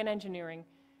just stay in engineering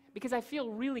because I feel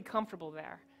really comfortable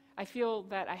there. I feel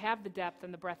that I have the depth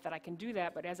and the breadth that I can do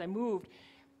that, but as I moved,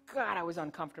 God, I was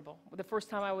uncomfortable. The first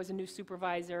time I was a new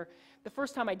supervisor, the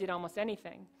first time I did almost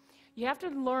anything. You have to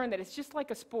learn that it's just like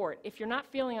a sport. If you're not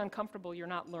feeling uncomfortable, you're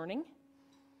not learning.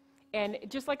 And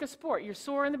just like a sport, you're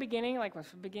sore in the beginning, like the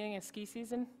beginning of ski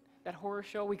season, that horror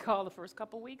show we call the first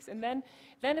couple weeks, and then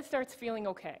it starts feeling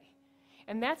okay.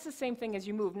 And that's the same thing as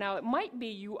you move. Now, it might be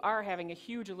you are having a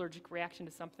huge allergic reaction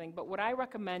to something, but what I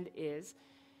recommend is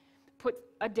put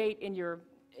a date in your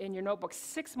notebook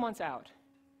 6 months out,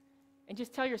 and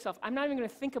just tell yourself, I'm not even going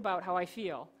to think about how I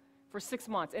feel for 6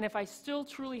 months. And if I still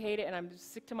truly hate it and I'm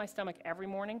sick to my stomach every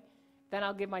morning, then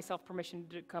I'll give myself permission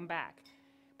to come back.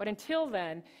 But until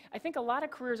then, I think a lot of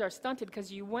careers are stunted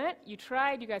because you went, you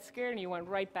tried, you got scared, and you went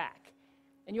right back.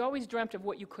 And you always dreamt of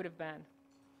what you could have been.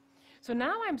 So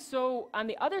now on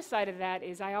the other side of that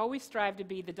is I always strive to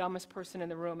be the dumbest person in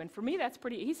the room. And for me, that's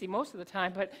pretty easy most of the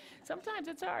time, but sometimes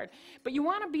it's hard. But you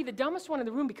want to be the dumbest one in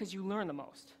the room because you learn the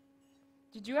most.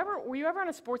 Were you ever on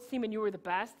a sports team and you were the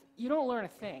best? You don't learn a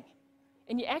thing.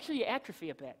 And you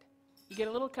atrophy a bit. You get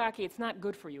a little cocky, it's not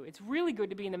good for you. It's really good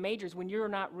to be in the majors when you're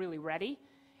not really ready.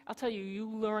 I'll tell you, you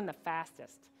learn the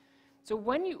fastest. So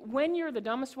when you're the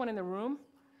dumbest one in the room,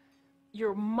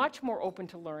 you're much more open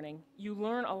to learning. You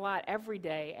learn a lot every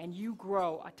day, and you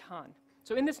grow a ton.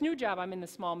 So in this new job, I'm in the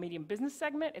small, medium business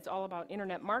segment. It's all about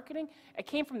internet marketing. I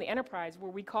came from the enterprise where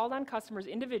we called on customers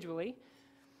individually.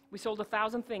 We sold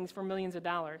 1,000 things for millions of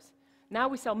dollars. Now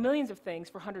we sell millions of things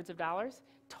for hundreds of dollars.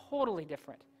 Totally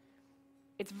different.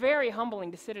 It's very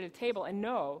humbling to sit at a table and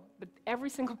know that every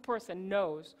single person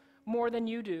knows more than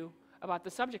you do about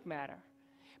the subject matter.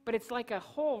 But it's like a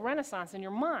whole renaissance in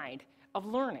your mind of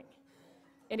learning.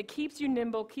 And it keeps you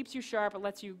nimble, keeps you sharp, it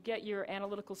lets you get your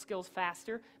analytical skills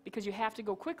faster because you have to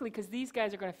go quickly because these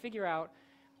guys are going to figure out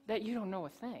that you don't know a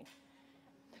thing.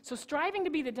 So striving to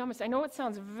be the dumbest, I know it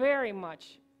sounds very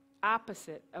much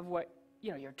opposite of what,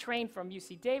 you're trained from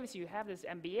UC Davis, you have this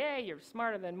MBA, you're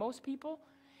smarter than most people,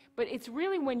 but it's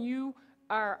really when you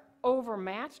are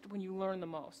overmatched when you learn the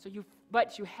most.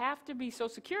 But you have to be so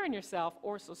secure in yourself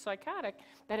or so psychotic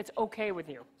that it's okay with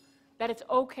you, that it's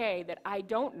okay that I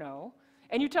don't know.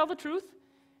 And you tell the truth.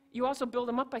 You also build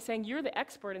them up by saying you're the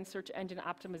expert in search engine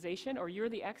optimization or you're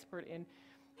the expert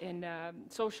in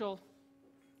social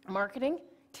marketing.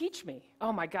 Teach me.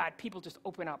 Oh my God, people just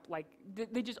open up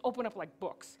they just open up like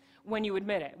books when you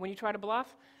admit it. When you try to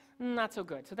bluff, not so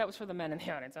good. So that was for the men in the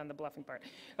audience on the bluffing part.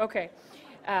 Okay.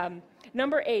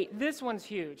 Number 8, this one's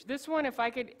huge. This one, if I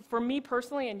could, for me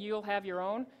personally, and you'll have your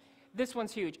own, this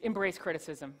one's huge. Embrace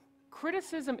criticism.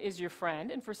 Criticism is your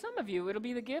friend, and for some of you, it'll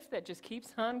be the gift that just keeps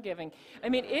on giving. I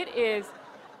mean, it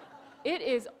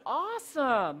is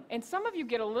awesome. And some of you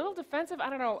get a little defensive. I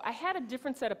don't know. I had a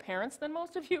different set of parents than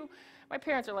most of you. My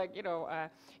parents are like,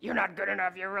 you're not good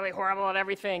enough. You're really horrible at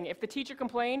everything. If the teacher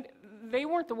complained, they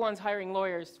weren't the ones hiring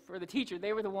lawyers for the teacher.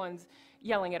 They were the ones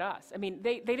yelling at us. I mean,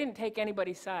 they didn't take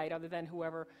anybody's side other than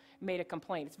whoever made a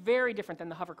complaint. It's very different than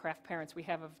the hovercraft parents we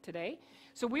have of today.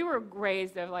 So we were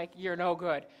raised of like, you're no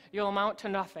good. You'll amount to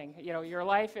nothing. Your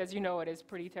life as you know it is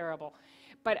pretty terrible.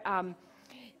 But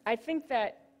I think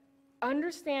that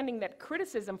understanding that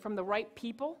criticism from the right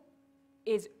people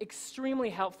is extremely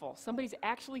helpful. Somebody's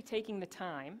actually taking the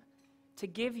time to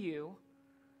give you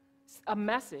a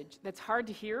message that's hard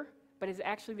to hear, but is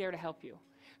actually there to help you.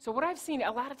 So what I've seen,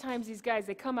 a lot of times these guys,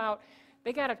 they come out,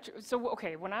 They got so,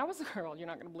 okay, when I was a girl, you're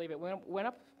not going to believe it, went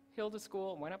uphill to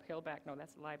school, went uphill back. No,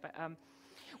 that's a lie. But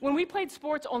when we played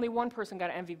sports, only one person got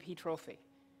an MVP trophy.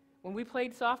 When we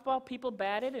played softball, people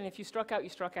batted, and if you struck out, you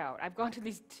struck out. I've gone to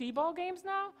these t-ball games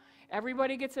now.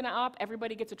 Everybody gets an up,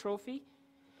 everybody gets a trophy.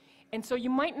 And so you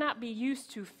might not be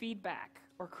used to feedback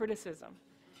or criticism.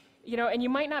 You know, and you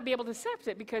might not be able to accept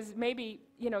it because maybe,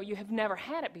 you know, you have never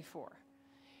had it before.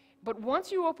 But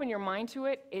once you open your mind to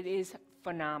it, it is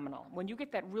phenomenal. When you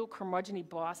get that real curmudgeon-y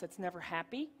boss that's never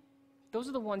happy, those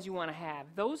are the ones you want to have.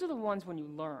 Those are the ones when you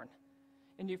learn.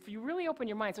 And if you really open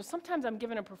your mind, so sometimes I'm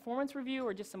given a performance review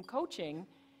or just some coaching,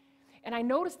 and I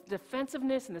notice the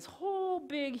defensiveness and this whole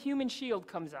big human shield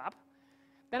comes up.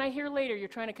 Then I hear later you're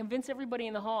trying to convince everybody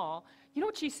in the hall, you know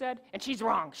what she said? And she's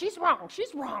wrong, she's wrong,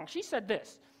 she's wrong, she said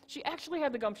this. She actually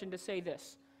had the gumption to say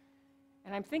this.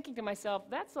 And I'm thinking to myself,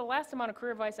 that's the last amount of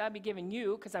career advice I'd be giving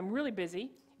you because I'm really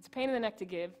busy. It's a pain in the neck to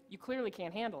give. You clearly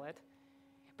can't handle it.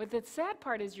 But the sad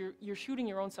part is you're shooting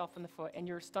your own self in the foot and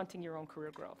you're stunting your own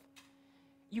career growth.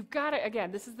 You've got to,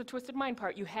 again, this is the twisted mind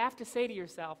part, you have to say to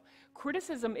yourself,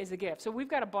 criticism is a gift. So we've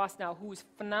got a boss now who's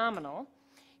phenomenal,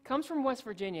 comes from West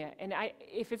Virginia, and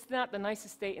if it's not the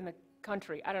nicest state in the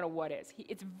country, I don't know what is.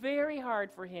 It's very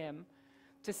hard for him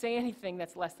to say anything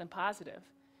that's less than positive.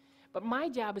 But my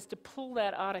job is to pull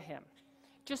that out of him.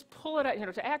 Just pull it out, you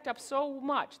know, to act up so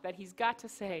much that he's got to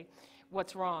say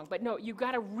what's wrong. But no, you've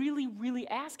got to really, really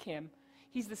ask him.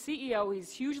 He's the CEO, he's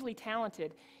hugely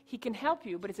talented. He can help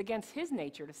you, but it's against his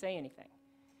nature to say anything.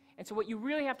 And so what you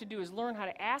really have to do is learn how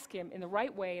to ask him in the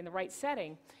right way, in the right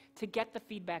setting, to get the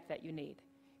feedback that you need.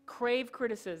 Crave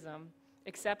criticism,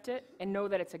 accept it, and know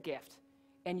that it's a gift,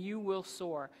 and you will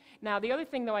soar. Now, the other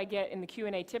thing, though, I get in the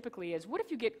Q&A typically is, what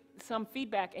if you get some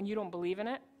feedback and you don't believe in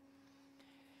it?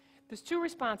 There's two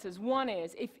responses. One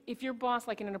is, if your boss,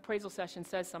 like in an appraisal session,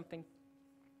 says something,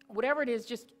 whatever it is,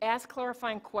 just ask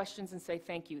clarifying questions and say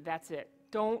thank you. That's it.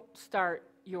 Don't start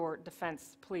your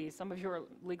defense, please. Some of your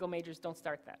legal majors don't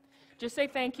start that. Just say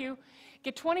thank you.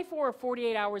 Get 24 or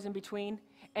 48 hours in between,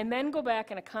 and then go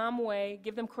back in a calm way,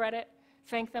 give them credit,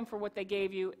 thank them for what they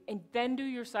gave you, and then do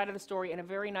your side of the story in a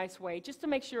very nice way, just to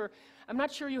make sure. I'm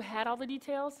not sure you had all the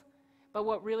details, but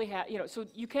what really you know, so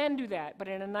you can do that, but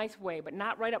in a nice way, but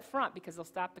not right up front because they'll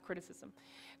stop the criticism.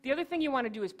 The other thing you want to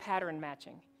do is pattern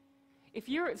matching.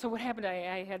 So what happened,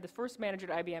 I had the first manager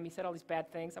at IBM, he said all these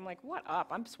bad things. I'm like, what up?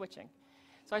 I'm switching.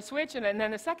 So I switched, and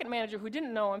then the second manager who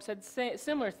didn't know him said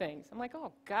similar things. I'm like,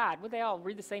 oh God, would they all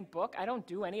read the same book? I don't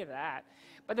do any of that.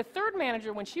 But the third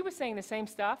manager, when she was saying the same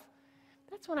stuff,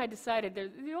 that's when I decided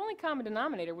the only common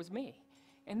denominator was me.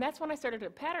 And that's when I started to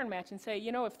pattern match and say,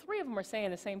 you know, if three of them are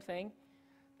saying the same thing,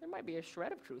 there might be a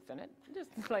shred of truth in it,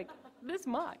 just like this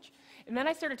much. And then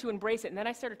I started to embrace it, and then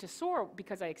I started to soar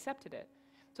because I accepted it.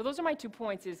 So those are my 2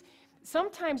 points, is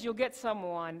sometimes you'll get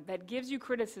someone that gives you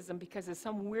criticism because of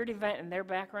some weird event in their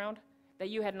background that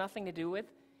you had nothing to do with.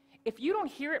 If you don't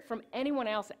hear it from anyone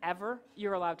else ever,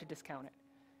 you're allowed to discount it.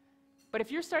 But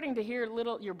if you're starting to hear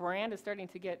your brand is starting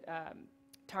to get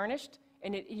tarnished,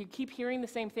 and you keep hearing the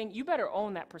same thing, you better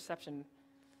own that perception,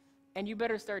 and you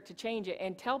better start to change it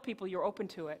and tell people you're open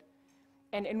to it,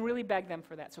 and really beg them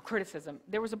for that. So criticism.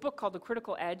 There was a book called The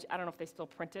Critical Edge. I don't know if they still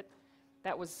print it.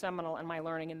 That was seminal in my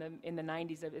learning in the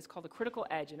 90s. It's called The Critical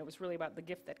Edge, and it was really about the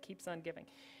gift that keeps on giving.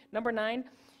 Number 9,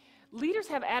 leaders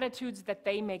have attitudes that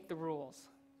they make the rules.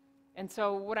 And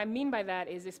so what I mean by that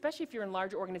is, especially if you're in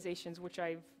large organizations, which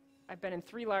I've been in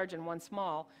 3 large and 1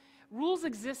 small, rules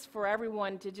exist for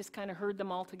everyone to just kind of herd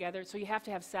them all together. So you have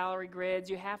to have salary grids,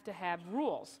 you have to have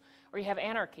rules, or you have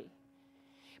anarchy.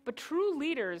 But true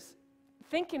leaders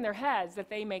think in their heads that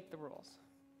they make the rules.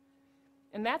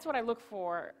 And that's what I look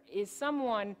for, is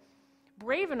someone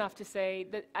brave enough to say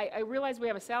that I realize we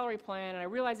have a salary plan and I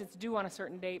realize it's due on a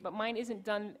certain date, but mine isn't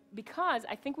done because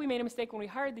I think we made a mistake when we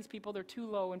hired these people. They're too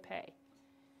low in pay.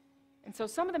 And so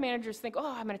some of the managers think,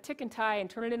 oh, I'm going to tick and tie and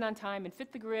turn it in on time and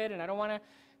fit the grid, and I don't want to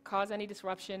cause any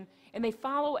disruption. And they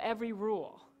follow every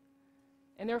rule.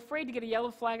 And they're afraid to get a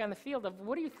yellow flag on the field of,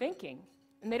 what are you thinking?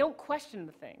 And they don't question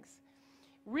the things.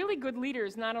 Really good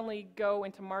leaders not only go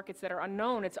into markets that are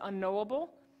unknown, it's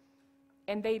unknowable,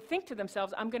 and they think to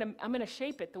themselves, I'm going to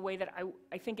shape it the way that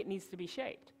I think it needs to be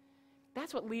shaped.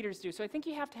 That's what leaders do. So I think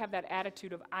you have to have that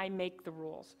attitude of, I make the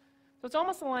rules. So it's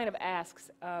almost a line of asks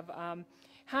of,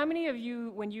 how many of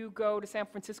you, when you go to San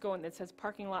Francisco and it says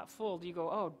parking lot full, do you go,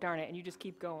 oh, darn it, and you just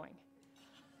keep going?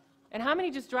 And how many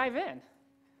just drive in?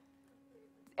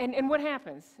 And what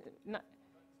happens?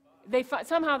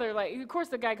 Somehow they're like, of course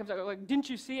the guy comes out like, didn't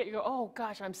you see it? You go, oh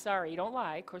gosh, I'm sorry. You don't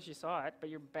lie. Of course you saw it, but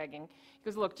you're begging. He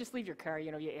goes, look, just leave your car,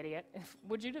 you idiot.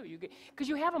 What'd you do? Because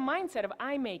you have a mindset of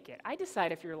I make it. I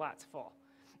decide if your lot's full.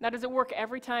 Now, does it work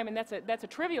every time? And that's a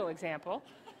trivial example.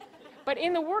 But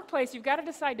in the workplace, you've got to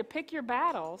decide to pick your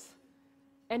battles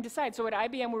and decide. So at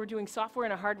IBM, we were doing software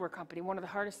in a hardware company, one of the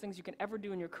hardest things you can ever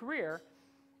do in your career.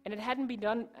 And it hadn't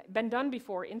been done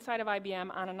before inside of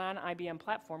IBM on a non-IBM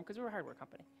platform because we were a hardware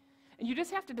company. And you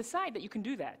just have to decide that you can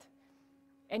do that.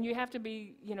 And you have to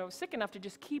be, sick enough to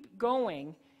just keep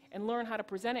going and learn how to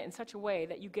present it in such a way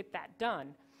that you get that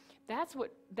done. That's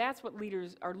what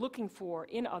leaders are looking for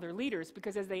in other leaders,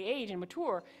 because as they age and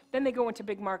mature, then they go into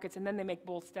big markets and then they make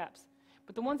bold steps.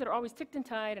 But the ones that are always ticked and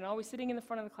tied and always sitting in the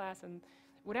front of the class and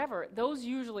whatever, those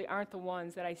usually aren't the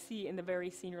ones that I see in the very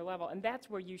senior level. And that's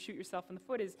where you shoot yourself in the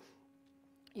foot, is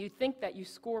you think that you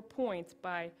score points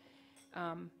by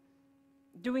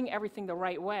doing everything the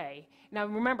right way. Now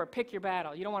remember, pick your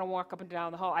battle. You don't want to walk up and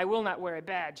down the hall, I will not wear a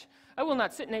badge. I will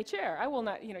not sit in a chair. I will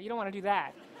not, you don't want to do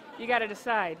that. You got to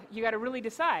decide. You got to really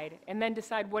decide, and then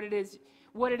decide what it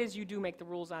is you do make the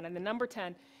rules on. And the number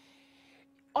 10,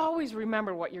 always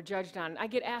remember what you're judged on. I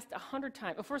get asked 100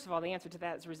 times. Well, first of all, the answer to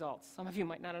that is results. Some of you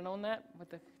might not have known that with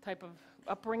the type of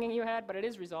upbringing you had, but it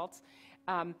is results.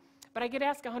 But I get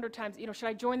asked 100 times, should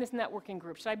I join this networking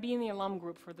group? Should I be in the alum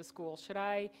group for the school? Should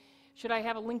I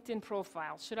have a LinkedIn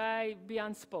profile? Should I be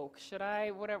on Spoke? Should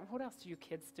I, whatever, what else do you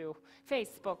kids do?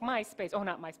 Facebook, MySpace. Oh,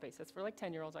 not MySpace. That's for like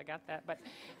 10-year-olds. I got that. But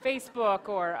Facebook,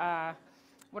 or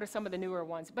what are some of the newer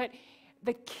ones? But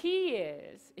the key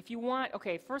is, if you want,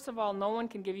 okay, first of all, no one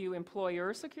can give you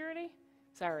employer security.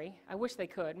 Sorry. I wish they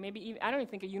could. Maybe even, I don't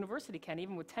even think a university can,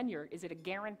 even with tenure. Is it a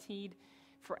guaranteed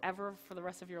forever for the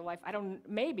rest of your life?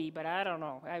 Maybe, but I don't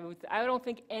know. I don't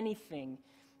think anything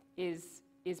is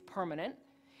permanent.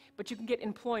 But you can get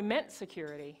employment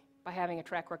security by having a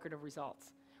track record of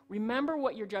results. Remember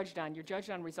what you're judged on. You're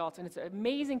judged on results. And it's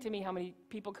amazing to me how many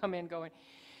people come in going,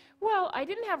 well, I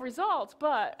didn't have results,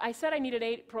 but I said I needed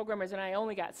 8 programmers and I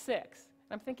only got 6.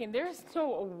 I'm thinking, there's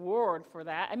no award for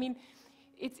that. I mean,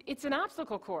 it's an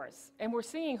obstacle course. And we're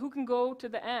seeing who can go to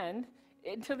the end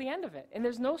of it. And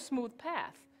there's no smooth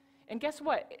path. And guess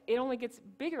what? It only gets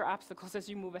bigger obstacles as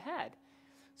you move ahead.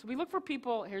 So we look for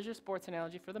people, here's your sports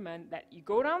analogy for the men, that you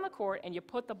go down the court and you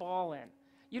put the ball in.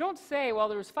 You don't say, well,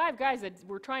 there was 5 guys that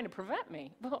were trying to prevent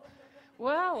me.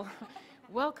 Well,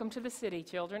 welcome to the city,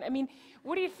 children. I mean,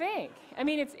 what do you think? I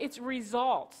mean, it's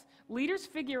results. Leaders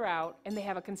figure out, and they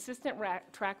have a consistent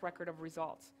track record of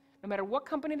results. No matter what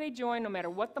company they join, no matter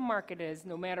what the market is,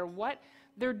 no matter what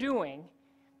they're doing,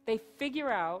 they figure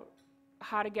out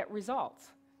how to get results.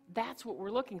 That's what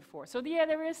we're looking for. So yeah,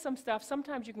 there is some stuff.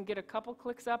 Sometimes you can get a couple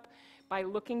clicks up by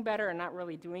looking better and not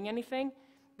really doing anything.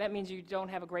 That means you don't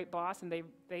have a great boss and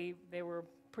they were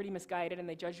pretty misguided and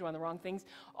they judged you on the wrong things.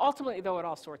 Ultimately, though, it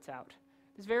all sorts out.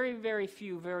 There's very, very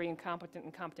few very incompetent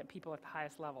and competent people at the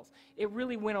highest levels. It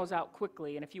really winnows out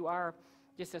quickly, and if you are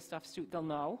just a stuffed suit, they'll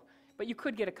know. But you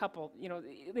could get a couple,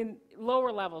 in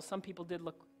lower levels, some people did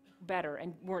look better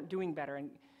and weren't doing better and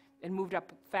moved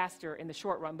up faster in the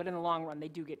short run, but in the long run, they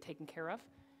do get taken care of.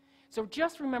 So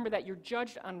just remember that you're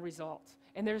judged on results,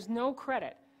 and there's no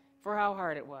credit for how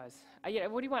hard it was.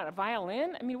 What do you want, a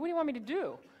violin? I mean, what do you want me to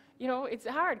do? It's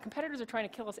hard. Competitors are trying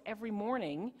to kill us every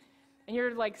morning, and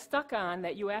you're like stuck on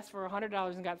that you asked for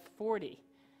 $100 and got 40.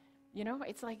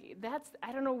 It's like,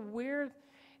 I don't know where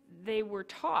they were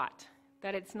taught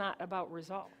that it's not about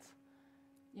results.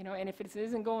 And if it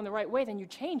isn't going the right way, then you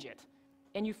change it.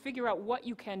 And you figure out what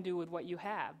you can do with what you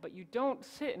have, but you don't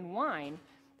sit and whine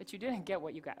that you didn't get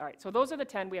what you got. All right, so those are the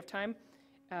 10. We have time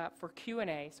for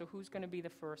Q&A, so who's going to be the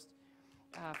first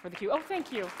for the Q? Oh,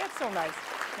 thank you. That's so nice.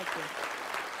 Thank you.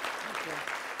 Thank you.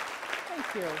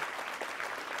 Thank you.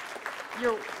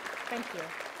 Thank you.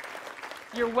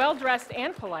 You're well-dressed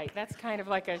and polite. That's kind of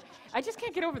like I just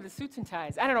can't get over the suits and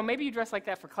ties. I don't know, maybe you dress like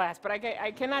that for class, but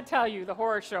I cannot tell you the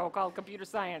horror show called Computer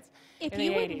Science If in the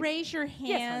you 80s. would raise your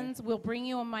hands, Yes, we'll bring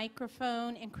you a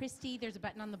microphone. And Christy, there's a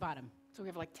button on the bottom. So we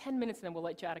have like 10 minutes, and then we'll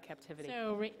let you out of captivity.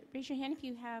 So raise your hand if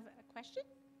you have a question.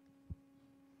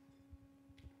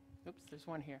 Oops, there's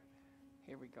one here.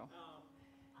 Here we go.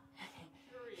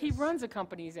 He runs a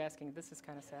company, he's asking. This is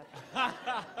kind of sad.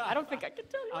 I don't think I can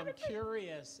tell you. I'm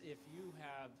curious if you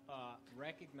have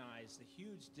recognized the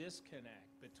huge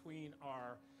disconnect between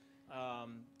our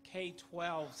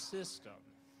K-12 system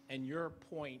and your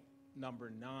point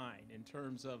number 9 in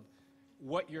terms of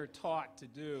what you're taught to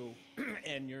do,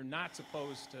 and you're not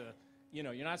supposed to,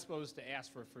 you're not supposed to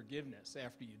ask for forgiveness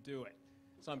after you do it.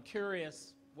 So I'm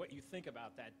curious what you think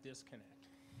about that disconnect.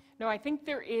 No, I think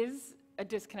there is a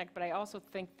disconnect, but I also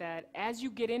think that as you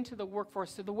get into the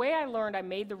workforce, so the way I learned I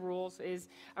made the rules is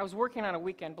I was working on a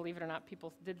weekend, believe it or not,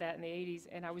 people did that in the 80s,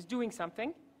 and I was doing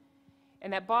something,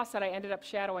 and that boss that I ended up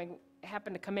shadowing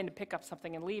happened to come in to pick up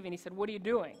something and leave, and he said, "What are you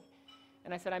doing?"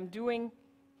 And I said, "I'm doing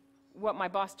what my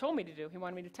boss told me to do. He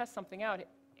wanted me to test something out."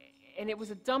 And it was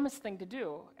the dumbest thing to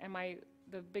do. And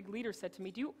the big leader said to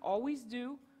me, "Do you always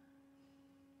do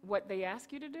what they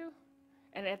ask you to do?"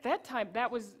 And at that time, that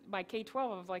was my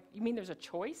K-12 of like, you mean there's a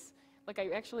choice? Like I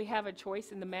actually have a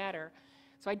choice in the matter.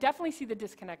 So I definitely see the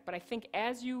disconnect, but I think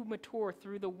as you mature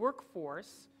through the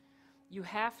workforce, you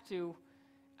have to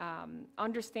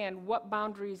understand what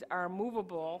boundaries are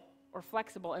movable or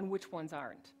flexible and which ones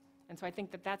aren't. And so I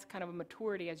think that that's kind of a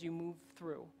maturity as you move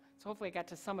through. So hopefully I got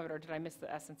to some of it, or did I miss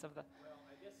the essence of the? Well,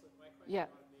 I guess my question Yeah.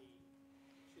 would be,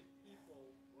 should people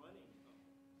running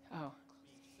companies Oh.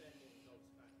 be sending those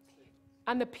kinds of signals?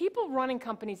 On the people running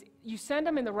companies, you send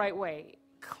them in the right way,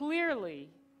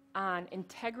 clearly on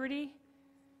integrity,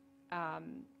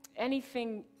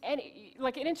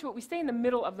 like in Intuit, we stay in the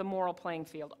middle of the moral playing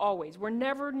field, always. We're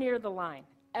never near the line,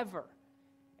 ever.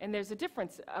 And there's a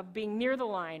difference of being near the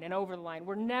line and over the line.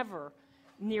 We're never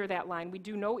near that line. We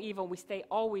do no evil. We stay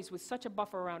always with such a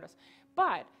buffer around us.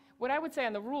 But what I would say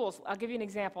on the rules, I'll give you an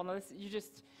example. Now, you're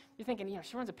thinking,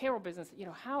 she runs a payroll business.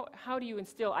 How do you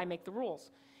instill I make the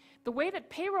rules? The way that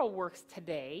payroll works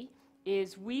today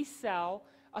is we sell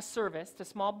a service to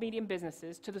small, medium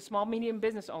businesses, to the small, medium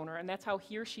business owner, and that's how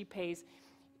he or she pays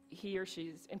he or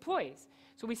she's employees.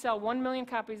 So we sell 1 million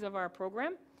copies of our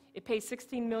program. It pays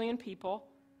 16 million people.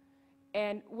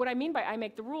 And what I mean by I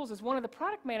make the rules is one of the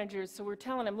product managers, so we're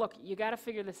telling him, look, you got to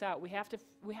figure this out. We have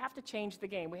to change the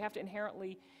game. We have to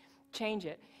inherently change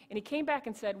it. And he came back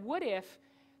and said, what if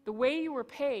the way you were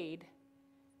paid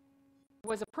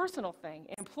was a personal thing?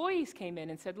 And employees came in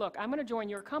and said, look, I'm going to join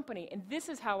your company, and this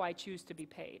is how I choose to be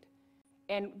paid.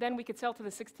 And then we could sell to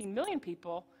the 16 million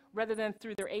people rather than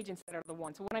through their agents that are the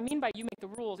ones. So what I mean by you make the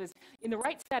rules is in the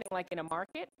right setting, like in a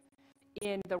market,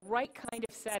 in the right kind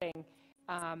of setting,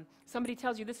 somebody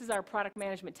tells you this is our product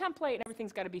management template and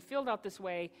everything's got to be filled out this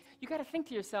way, you got to think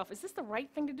to yourself, is this the right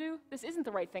thing to do? This isn't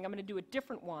the right thing. I'm going to do a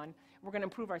different one. We're going to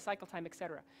improve our cycle time, et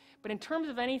cetera. But in terms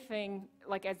of anything,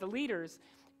 like as the leaders,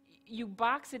 you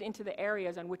box it into the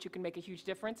areas on which you can make a huge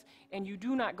difference, and you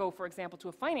do not go, for example, to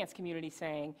a finance community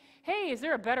saying, hey, is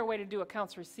there a better way to do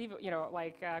accounts receivable,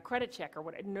 like credit check or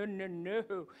what? No, no,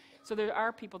 no. So there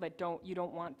are people that you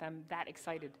don't want them that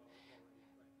excited.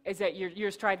 Is that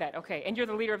yours? Try that, okay. And you're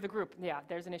the leader of the group. Yeah,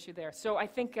 there's an issue there. So I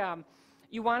think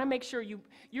you want to make sure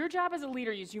your job as a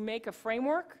leader is you make a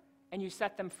framework and you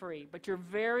set them free, but you're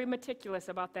very meticulous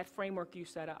about that framework you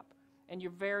set up. And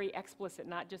you're very explicit,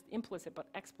 not just implicit, but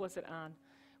explicit on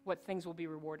what things will be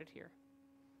rewarded here.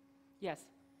 Yes?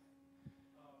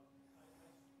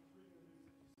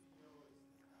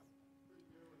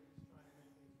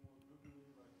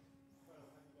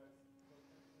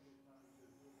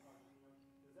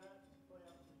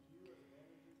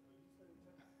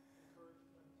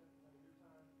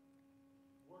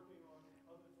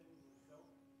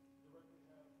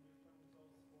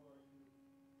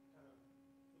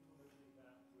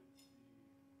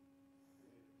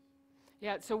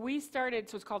 Yeah, so we started,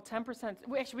 so it's called 10%,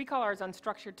 we call ours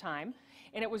unstructured time,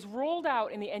 and it was rolled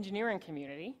out in the engineering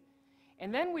community,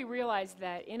 and then we realized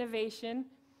that innovation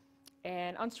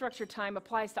and unstructured time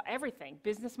applies to everything,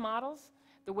 business models,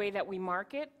 the way that we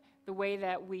market, the way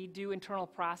that we do internal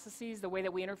processes, the way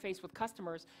that we interface with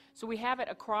customers, so we have it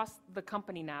across the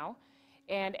company now,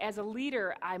 and as a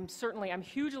leader, I'm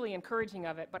hugely encouraging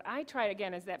of it, but I try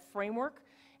again as that framework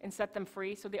and set them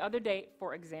free. So the other day,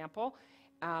 for example,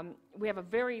 we have a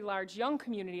very large young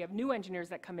community of new engineers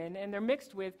that come in, and they're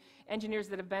mixed with engineers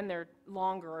that have been there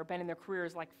longer or been in their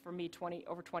careers, like for me,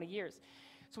 over 20 years.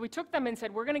 So we took them and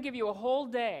said, we're going to give you a whole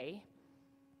day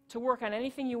to work on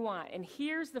anything you want, and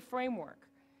here's the framework.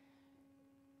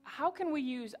 How can we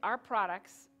use our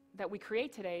products that we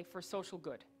create today for social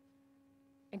good?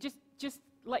 And just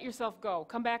let yourself go.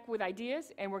 Come back with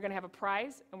ideas, and we're going to have a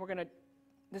prize, and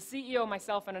the CEO,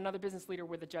 myself, and another business leader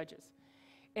were the judges.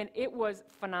 And it was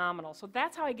phenomenal. So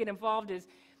that's how I get involved is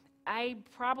I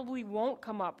probably won't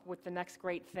come up with the next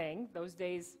great thing. Those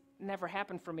days never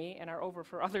happened for me and are over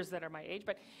for others that are my age.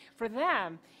 But for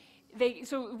them,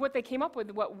 so what they came up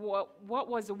with, what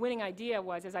was the winning idea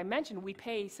was, as I mentioned, we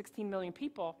pay 16 million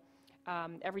people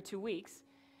every 2 weeks.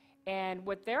 And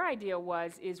what their idea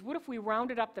is what if we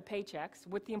rounded up the paychecks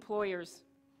with the employers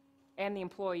and the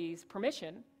employees'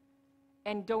 permission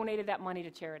and donated that money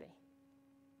to charity?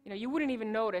 You wouldn't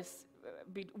even notice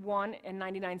between 1 and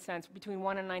 99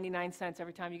 cents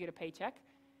every time you get a paycheck.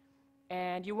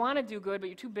 and you want to do good, but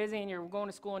you're too busy and you're going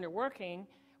to school and you're working,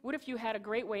 what if you had a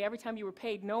great way every time you were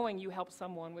paid knowing you helped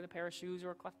someone with a pair of shoes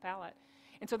or a cleft palate?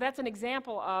 And so that's an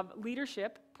example of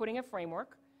leadership, putting a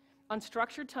framework,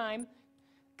 unstructured time,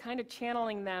 kind of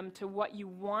channeling them to what you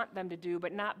want them to do,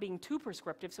 but not being too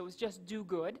prescriptive, so it's just do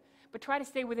good. But try to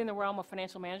stay within the realm of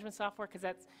financial management software, because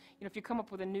that's, if you come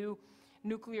up with a new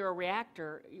nuclear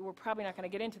reactor, we're probably not going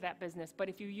to get into that business, but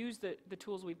if you use the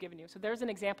tools we've given you. So there's an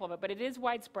example of it, but it is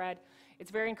widespread.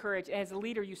 It's very encouraged, and as a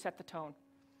leader, you set the tone.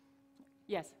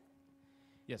 Yes?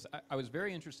 Yes, I was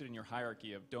very interested in your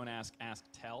hierarchy of don't ask, ask,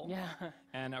 tell. Yeah.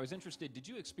 And I was interested, did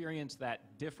you experience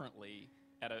that differently,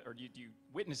 or do you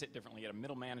witness it differently at a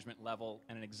middle management level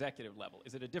and an executive level?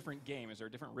 Is it a different game? Is there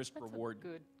a different risk-reward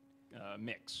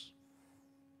mix?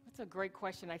 That's a great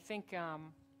question. I think,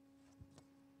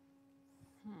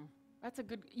 that's a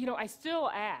good, I still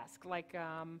ask, like,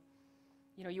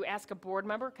 you ask a board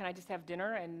member, can I just have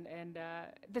dinner? And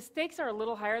the stakes are a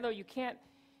little higher, though. You can't,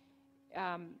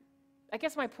 I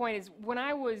guess my point is, when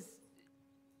I was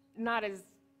not as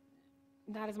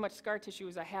much scar tissue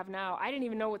as I have now, I didn't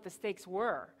even know what the stakes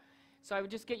were. So I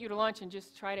would just get you to lunch and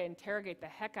just try to interrogate the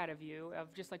heck out of you,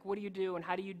 of just like, what do you do and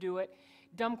how do you do it?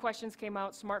 Dumb questions came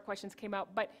out, smart questions came out,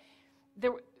 but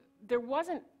there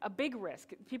wasn't a big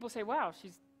risk. People say, wow,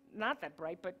 she's not that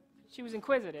bright, but she was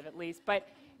inquisitive at least. But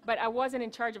I wasn't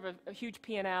in charge of a huge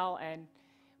P&L and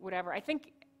whatever. I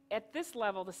think at this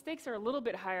level, the stakes are a little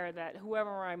bit higher, that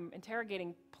whoever I'm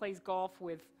interrogating plays golf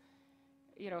with,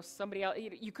 somebody else.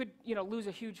 You could, lose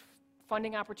a huge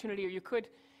funding opportunity, or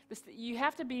you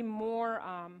have to be more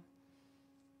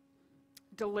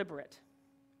deliberate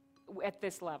at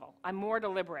this level. I'm more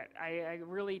deliberate. I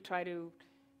really try to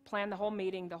plan the whole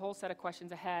meeting, the whole set of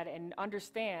questions ahead, and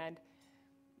understand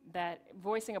that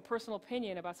voicing a personal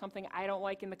opinion about something I don't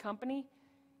like in the company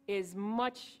it's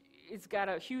got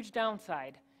a huge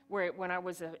downside. Where when I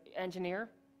was an engineer,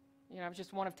 I was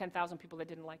just one of 10,000 people that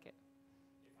didn't like it.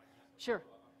 Sure. I'm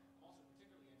also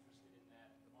particularly interested in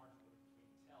that the margin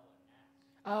between tell and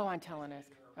ask. Oh, on tell and ask.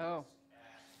 Oh.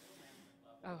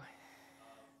 Oh.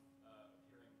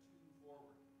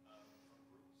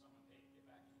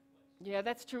 Yeah,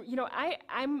 that's true.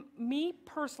 Me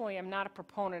personally, I'm not a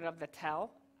proponent of the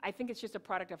tell. I think it's just a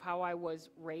product of how I was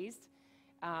raised.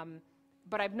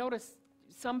 But I've noticed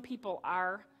some people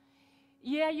are.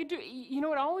 Yeah, you do.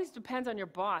 It always depends on your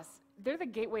boss. They're the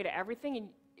gateway to everything, and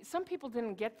some people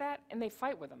didn't get that, and they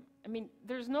fight with them. I mean,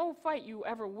 there's no fight you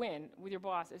ever win with your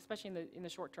boss, especially in the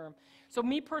short term. So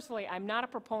me personally, I'm not a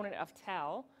proponent of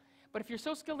tell, but if you're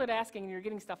so skilled at asking and you're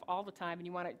getting stuff all the time and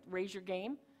you want to raise your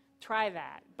game, try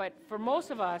that. But for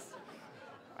most of us,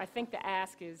 I think the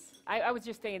ask is, I would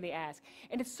just stay in the ask.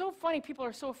 And it's so funny, people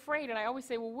are so afraid, and I always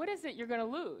say, well, what is it you're going to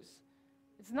lose?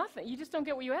 It's nothing. You just don't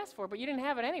get what you asked for, but you didn't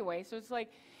have it anyway. So it's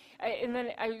like, and then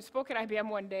I spoke at IBM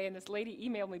one day, and this lady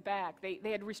emailed me back. They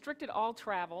had restricted all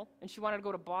travel, and she wanted to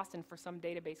go to Boston for some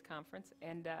database conference.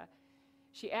 And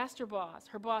she asked her boss.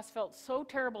 Her boss felt so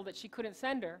terrible that she couldn't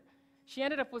send her. She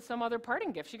ended up with some other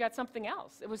parting gift. She got something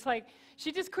else. It was like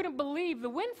she just couldn't believe the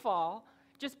windfall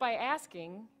just by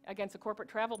asking against a corporate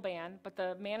travel ban, but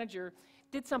the manager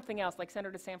did something else, like send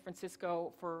her to San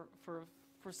Francisco for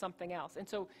something else. And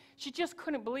so she just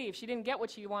couldn't believe. She didn't get what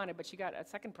she wanted, but she got a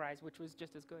second prize, which was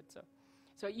just as good.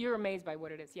 So you're amazed by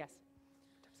what it is. Yes?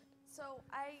 So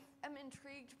I am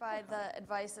intrigued by the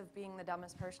advice of being the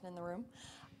dumbest person in the room.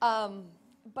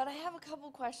 But I have a couple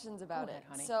questions about Go ahead,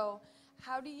 it. honey. So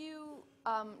how do you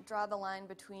draw the line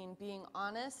between being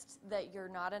honest that you're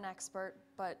not an expert,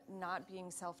 but not being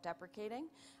self-deprecating?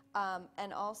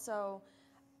 And also,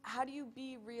 how do you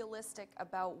be realistic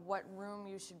about what room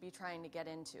you should be trying to get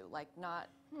into? Like not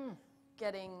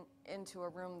getting into a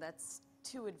room that's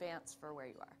too advanced for where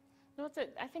you are. No,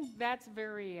 I think that's a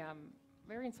very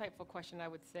insightful question, I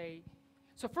would say.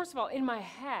 So first of all, in my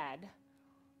head,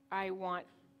 I want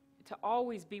to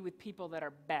always be with people that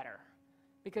are better.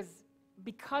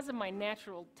 Because of my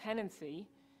natural tendency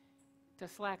to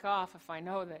slack off if I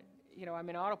know that, I'm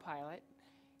in autopilot,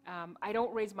 I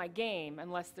don't raise my game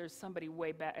unless there's somebody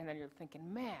way better, and then you're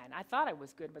thinking, man, I thought I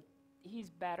was good, but he's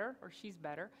better or she's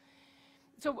better.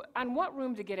 So on what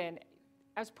room to get in,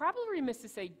 I was probably remiss to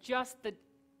say just the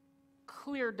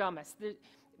clear dumbest.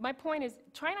 My point is,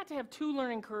 try not to have two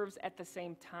learning curves at the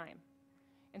same time.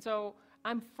 And so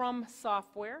I'm from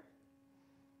software.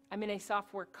 I'm in a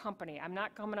software company. I'm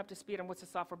not coming up to speed on what's a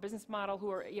software business model,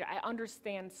 I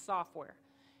understand software.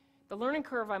 The learning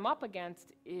curve I'm up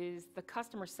against is the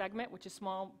customer segment, which is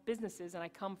small businesses, and I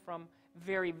come from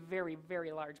very, very,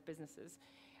 very large businesses.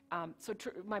 So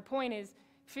my point is,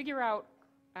 figure out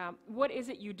what is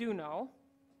it you do know,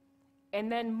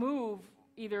 and then move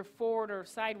either forward or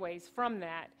sideways from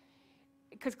that.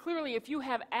 Because clearly, if you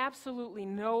have absolutely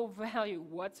no value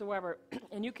whatsoever,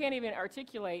 and you can't even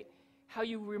articulate how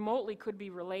you remotely could be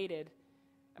related,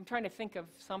 I'm trying to think of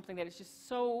something that is just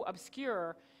so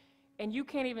obscure, and you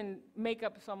can't even make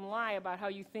up some lie about how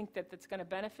you think that that's going to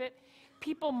benefit,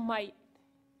 people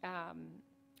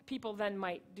then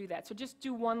might do that. So just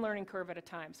do one learning curve at a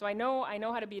time. So I know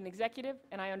how to be an executive,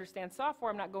 and I understand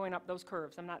software. I'm not going up those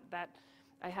curves. I'm not that.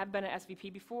 I have been an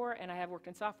SVP before, and I have worked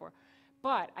in software.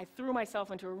 But I threw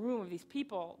myself into a room of these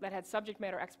people that had subject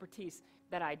matter expertise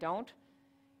that I don't.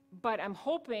 But I'm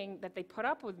hoping that they put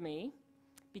up with me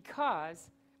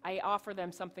because I offer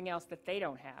them something else that they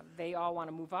don't have. They all want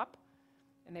to move up,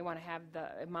 and they want to have the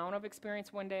amount of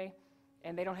experience one day,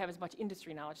 and they don't have as much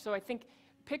industry knowledge. So I think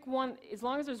pick one, as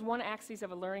long as there's one axis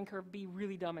of a learning curve, be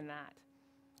really dumb in that.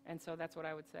 And so that's what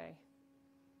I would say.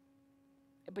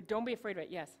 But don't be afraid of it.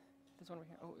 Yes. This one over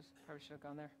here. Oh, probably should have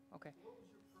gone there. Okay. What was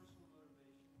your personal motivation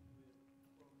with,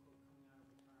 quote, unquote, coming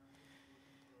out of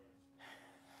retirement?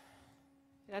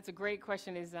 That's a great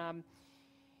question.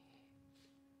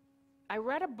 I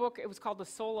read a book, it was called The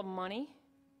Soul of Money.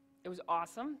 It was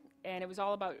awesome, and it was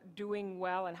all about doing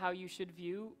well and how you should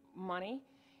view money.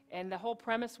 And the whole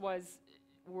premise was,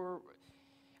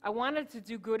 I wanted to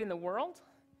do good in the world,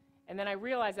 and then I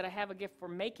realized that I have a gift for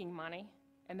making money,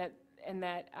 and that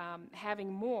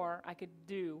having more, I could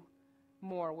do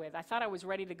more with. I thought I was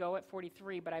ready to go at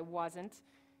 43, but I wasn't.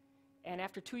 And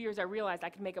after 2 years, I realized I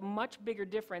could make a much bigger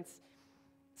difference.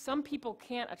 Some people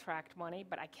can't attract money,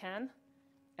 but I can.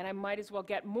 And I might as well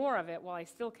get more of it while I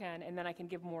still can, and then I can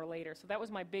give more later. So that was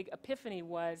my big epiphany. It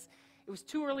was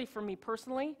too early for me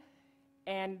personally,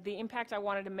 and the impact I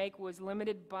wanted to make was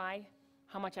limited by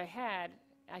how much I had.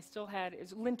 I still had,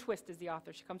 Lynn Twist is the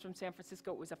author. She comes from San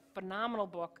Francisco. It was a phenomenal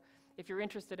book, if you're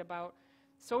interested, about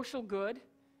social good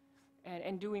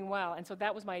and doing well. And so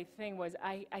that was my thing, was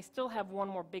I still have one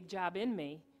more big job in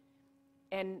me.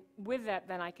 And with that,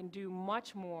 then I can do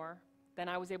much more than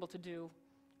I was able to do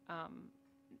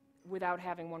without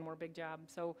having one more big job.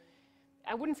 So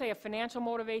I wouldn't say a financial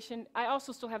motivation. I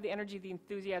also still have the energy, the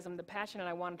enthusiasm, the passion, and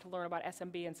I wanted to learn about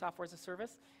SMB and software as a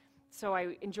service. So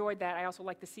I enjoyed that. I also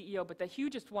liked the CEO, but the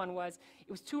hugest one was it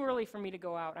was too early for me to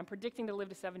go out. I'm predicting to live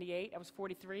to 78. I was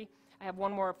 43. I have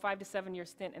one more 5 to 7 year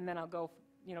stint, and then I'll go,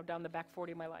 down the back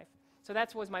 40 of my life. So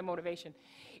that was my motivation.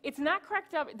 It's not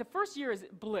cracked up. The first year is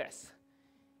bliss.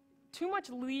 Too much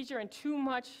leisure and too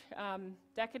much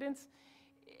decadence,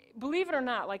 believe it or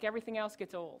not, like everything else,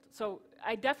 gets old. So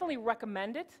I definitely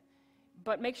recommend it,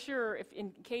 but make sure, if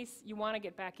in case you want to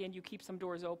get back in, you keep some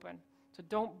doors open. So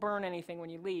don't burn anything when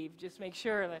you leave. Just make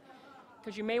sure that,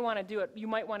 because you may want to do it, you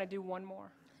might want to do one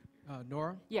more.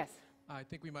 Nora? Yes. I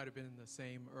think we might have been in the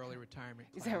same early retirement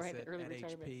Is class that right? at Early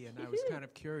retirement. HP, and I was kind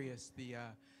of curious, the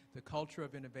culture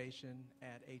of innovation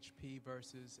at HP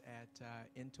versus at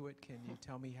Intuit. Can you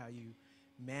tell me how you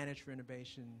manage for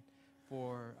innovation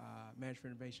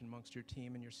amongst your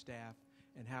team and your staff,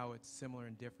 and how it's similar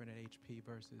and different at HP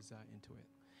versus Intuit?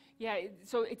 Yeah,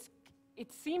 so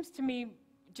it seems to me,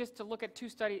 just to look at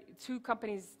two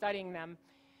companies studying them,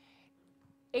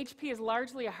 HP is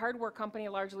largely a hardware company,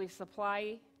 largely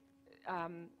supply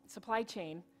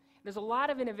chain. There's a lot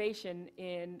of innovation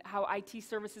in how IT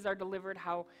services are delivered,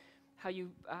 how you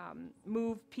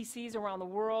move PCs around the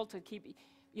world to keep,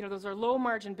 those are low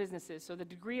margin businesses, so the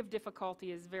degree of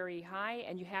difficulty is very high,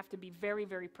 and you have to be very,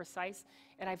 very precise,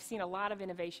 and I've seen a lot of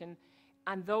innovation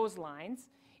on those lines.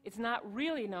 It's not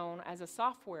really known as a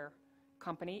software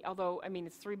company, although,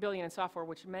 it's $3 billion in software,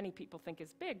 which many people think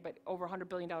is big, but over $100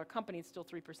 billion company, it's still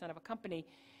 3% of a company.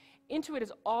 Intuit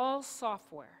is all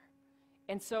software.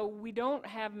 And so we don't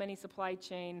have many supply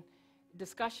chain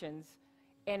discussions,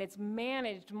 and it's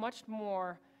managed much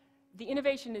more, the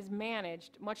innovation is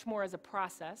managed much more as a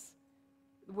process,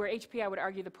 where HP, I would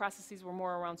argue, the processes were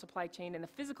more around supply chain and the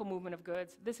physical movement of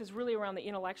goods. This is really around the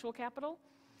intellectual capital.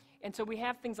 And so we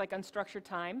have things like unstructured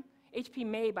time. HP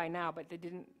may by now, but they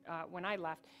didn't when I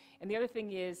left. And the other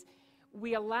thing is,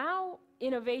 we allow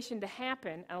innovation to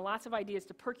happen and lots of ideas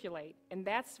to percolate, and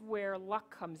that's where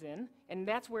luck comes in, and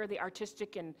that's where the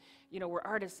artistic and, we're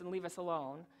artists and leave us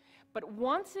alone. But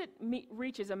once it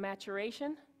reaches a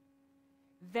maturation,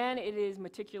 then it is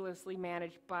meticulously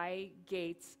managed by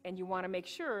Gates, and you want to make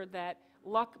sure that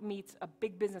luck meets a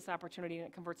big business opportunity and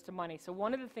it converts to money. So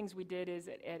one of the things we did is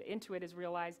at Intuit is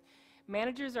realized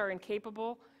managers are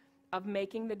incapable of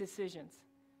making the decisions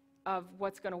of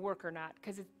what's going to work or not,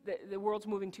 because the world's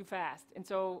moving too fast. And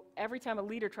so every time a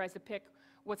leader tries to pick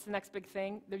what's the next big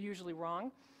thing, they're usually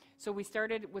wrong. So we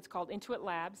started what's called Intuit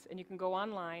Labs, and you can go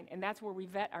online, and that's where we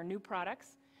vet our new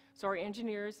products. So our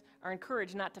engineers are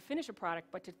encouraged not to finish a product,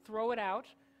 but to throw it out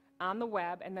on the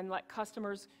web and then let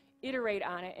customers iterate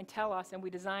on it and tell us, and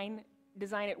we design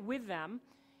it with them,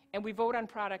 and we vote on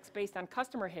products based on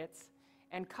customer hits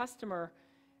and customer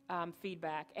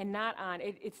feedback, and not on,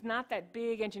 it's not that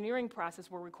big engineering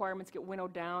process where requirements get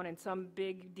winnowed down and some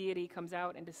big deity comes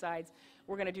out and decides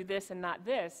we're going to do this and not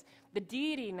this. The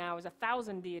deity now is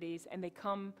 1,000 deities, and they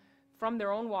come from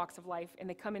their own walks of life, and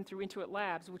they come in through Intuit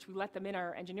Labs, which we let them in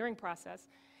our engineering process,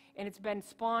 and it's been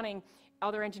spawning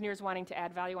other engineers wanting to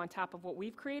add value on top of what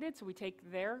we've created, so we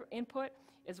take their input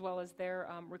as well as their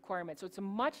requirements. So it's a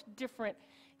much different,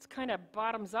 it's kind of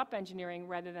bottoms-up engineering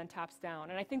rather than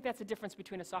tops-down. And I think that's the difference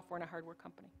between a software and a hardware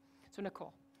company. So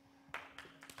Nicole.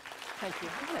 Thank you.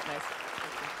 Isn't that nice?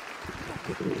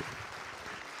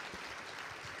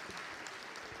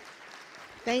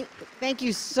 Thank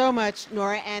you so much,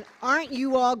 Nora. And aren't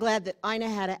you all glad that I know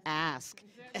how to ask?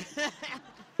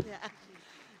 Yeah.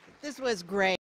 This was great.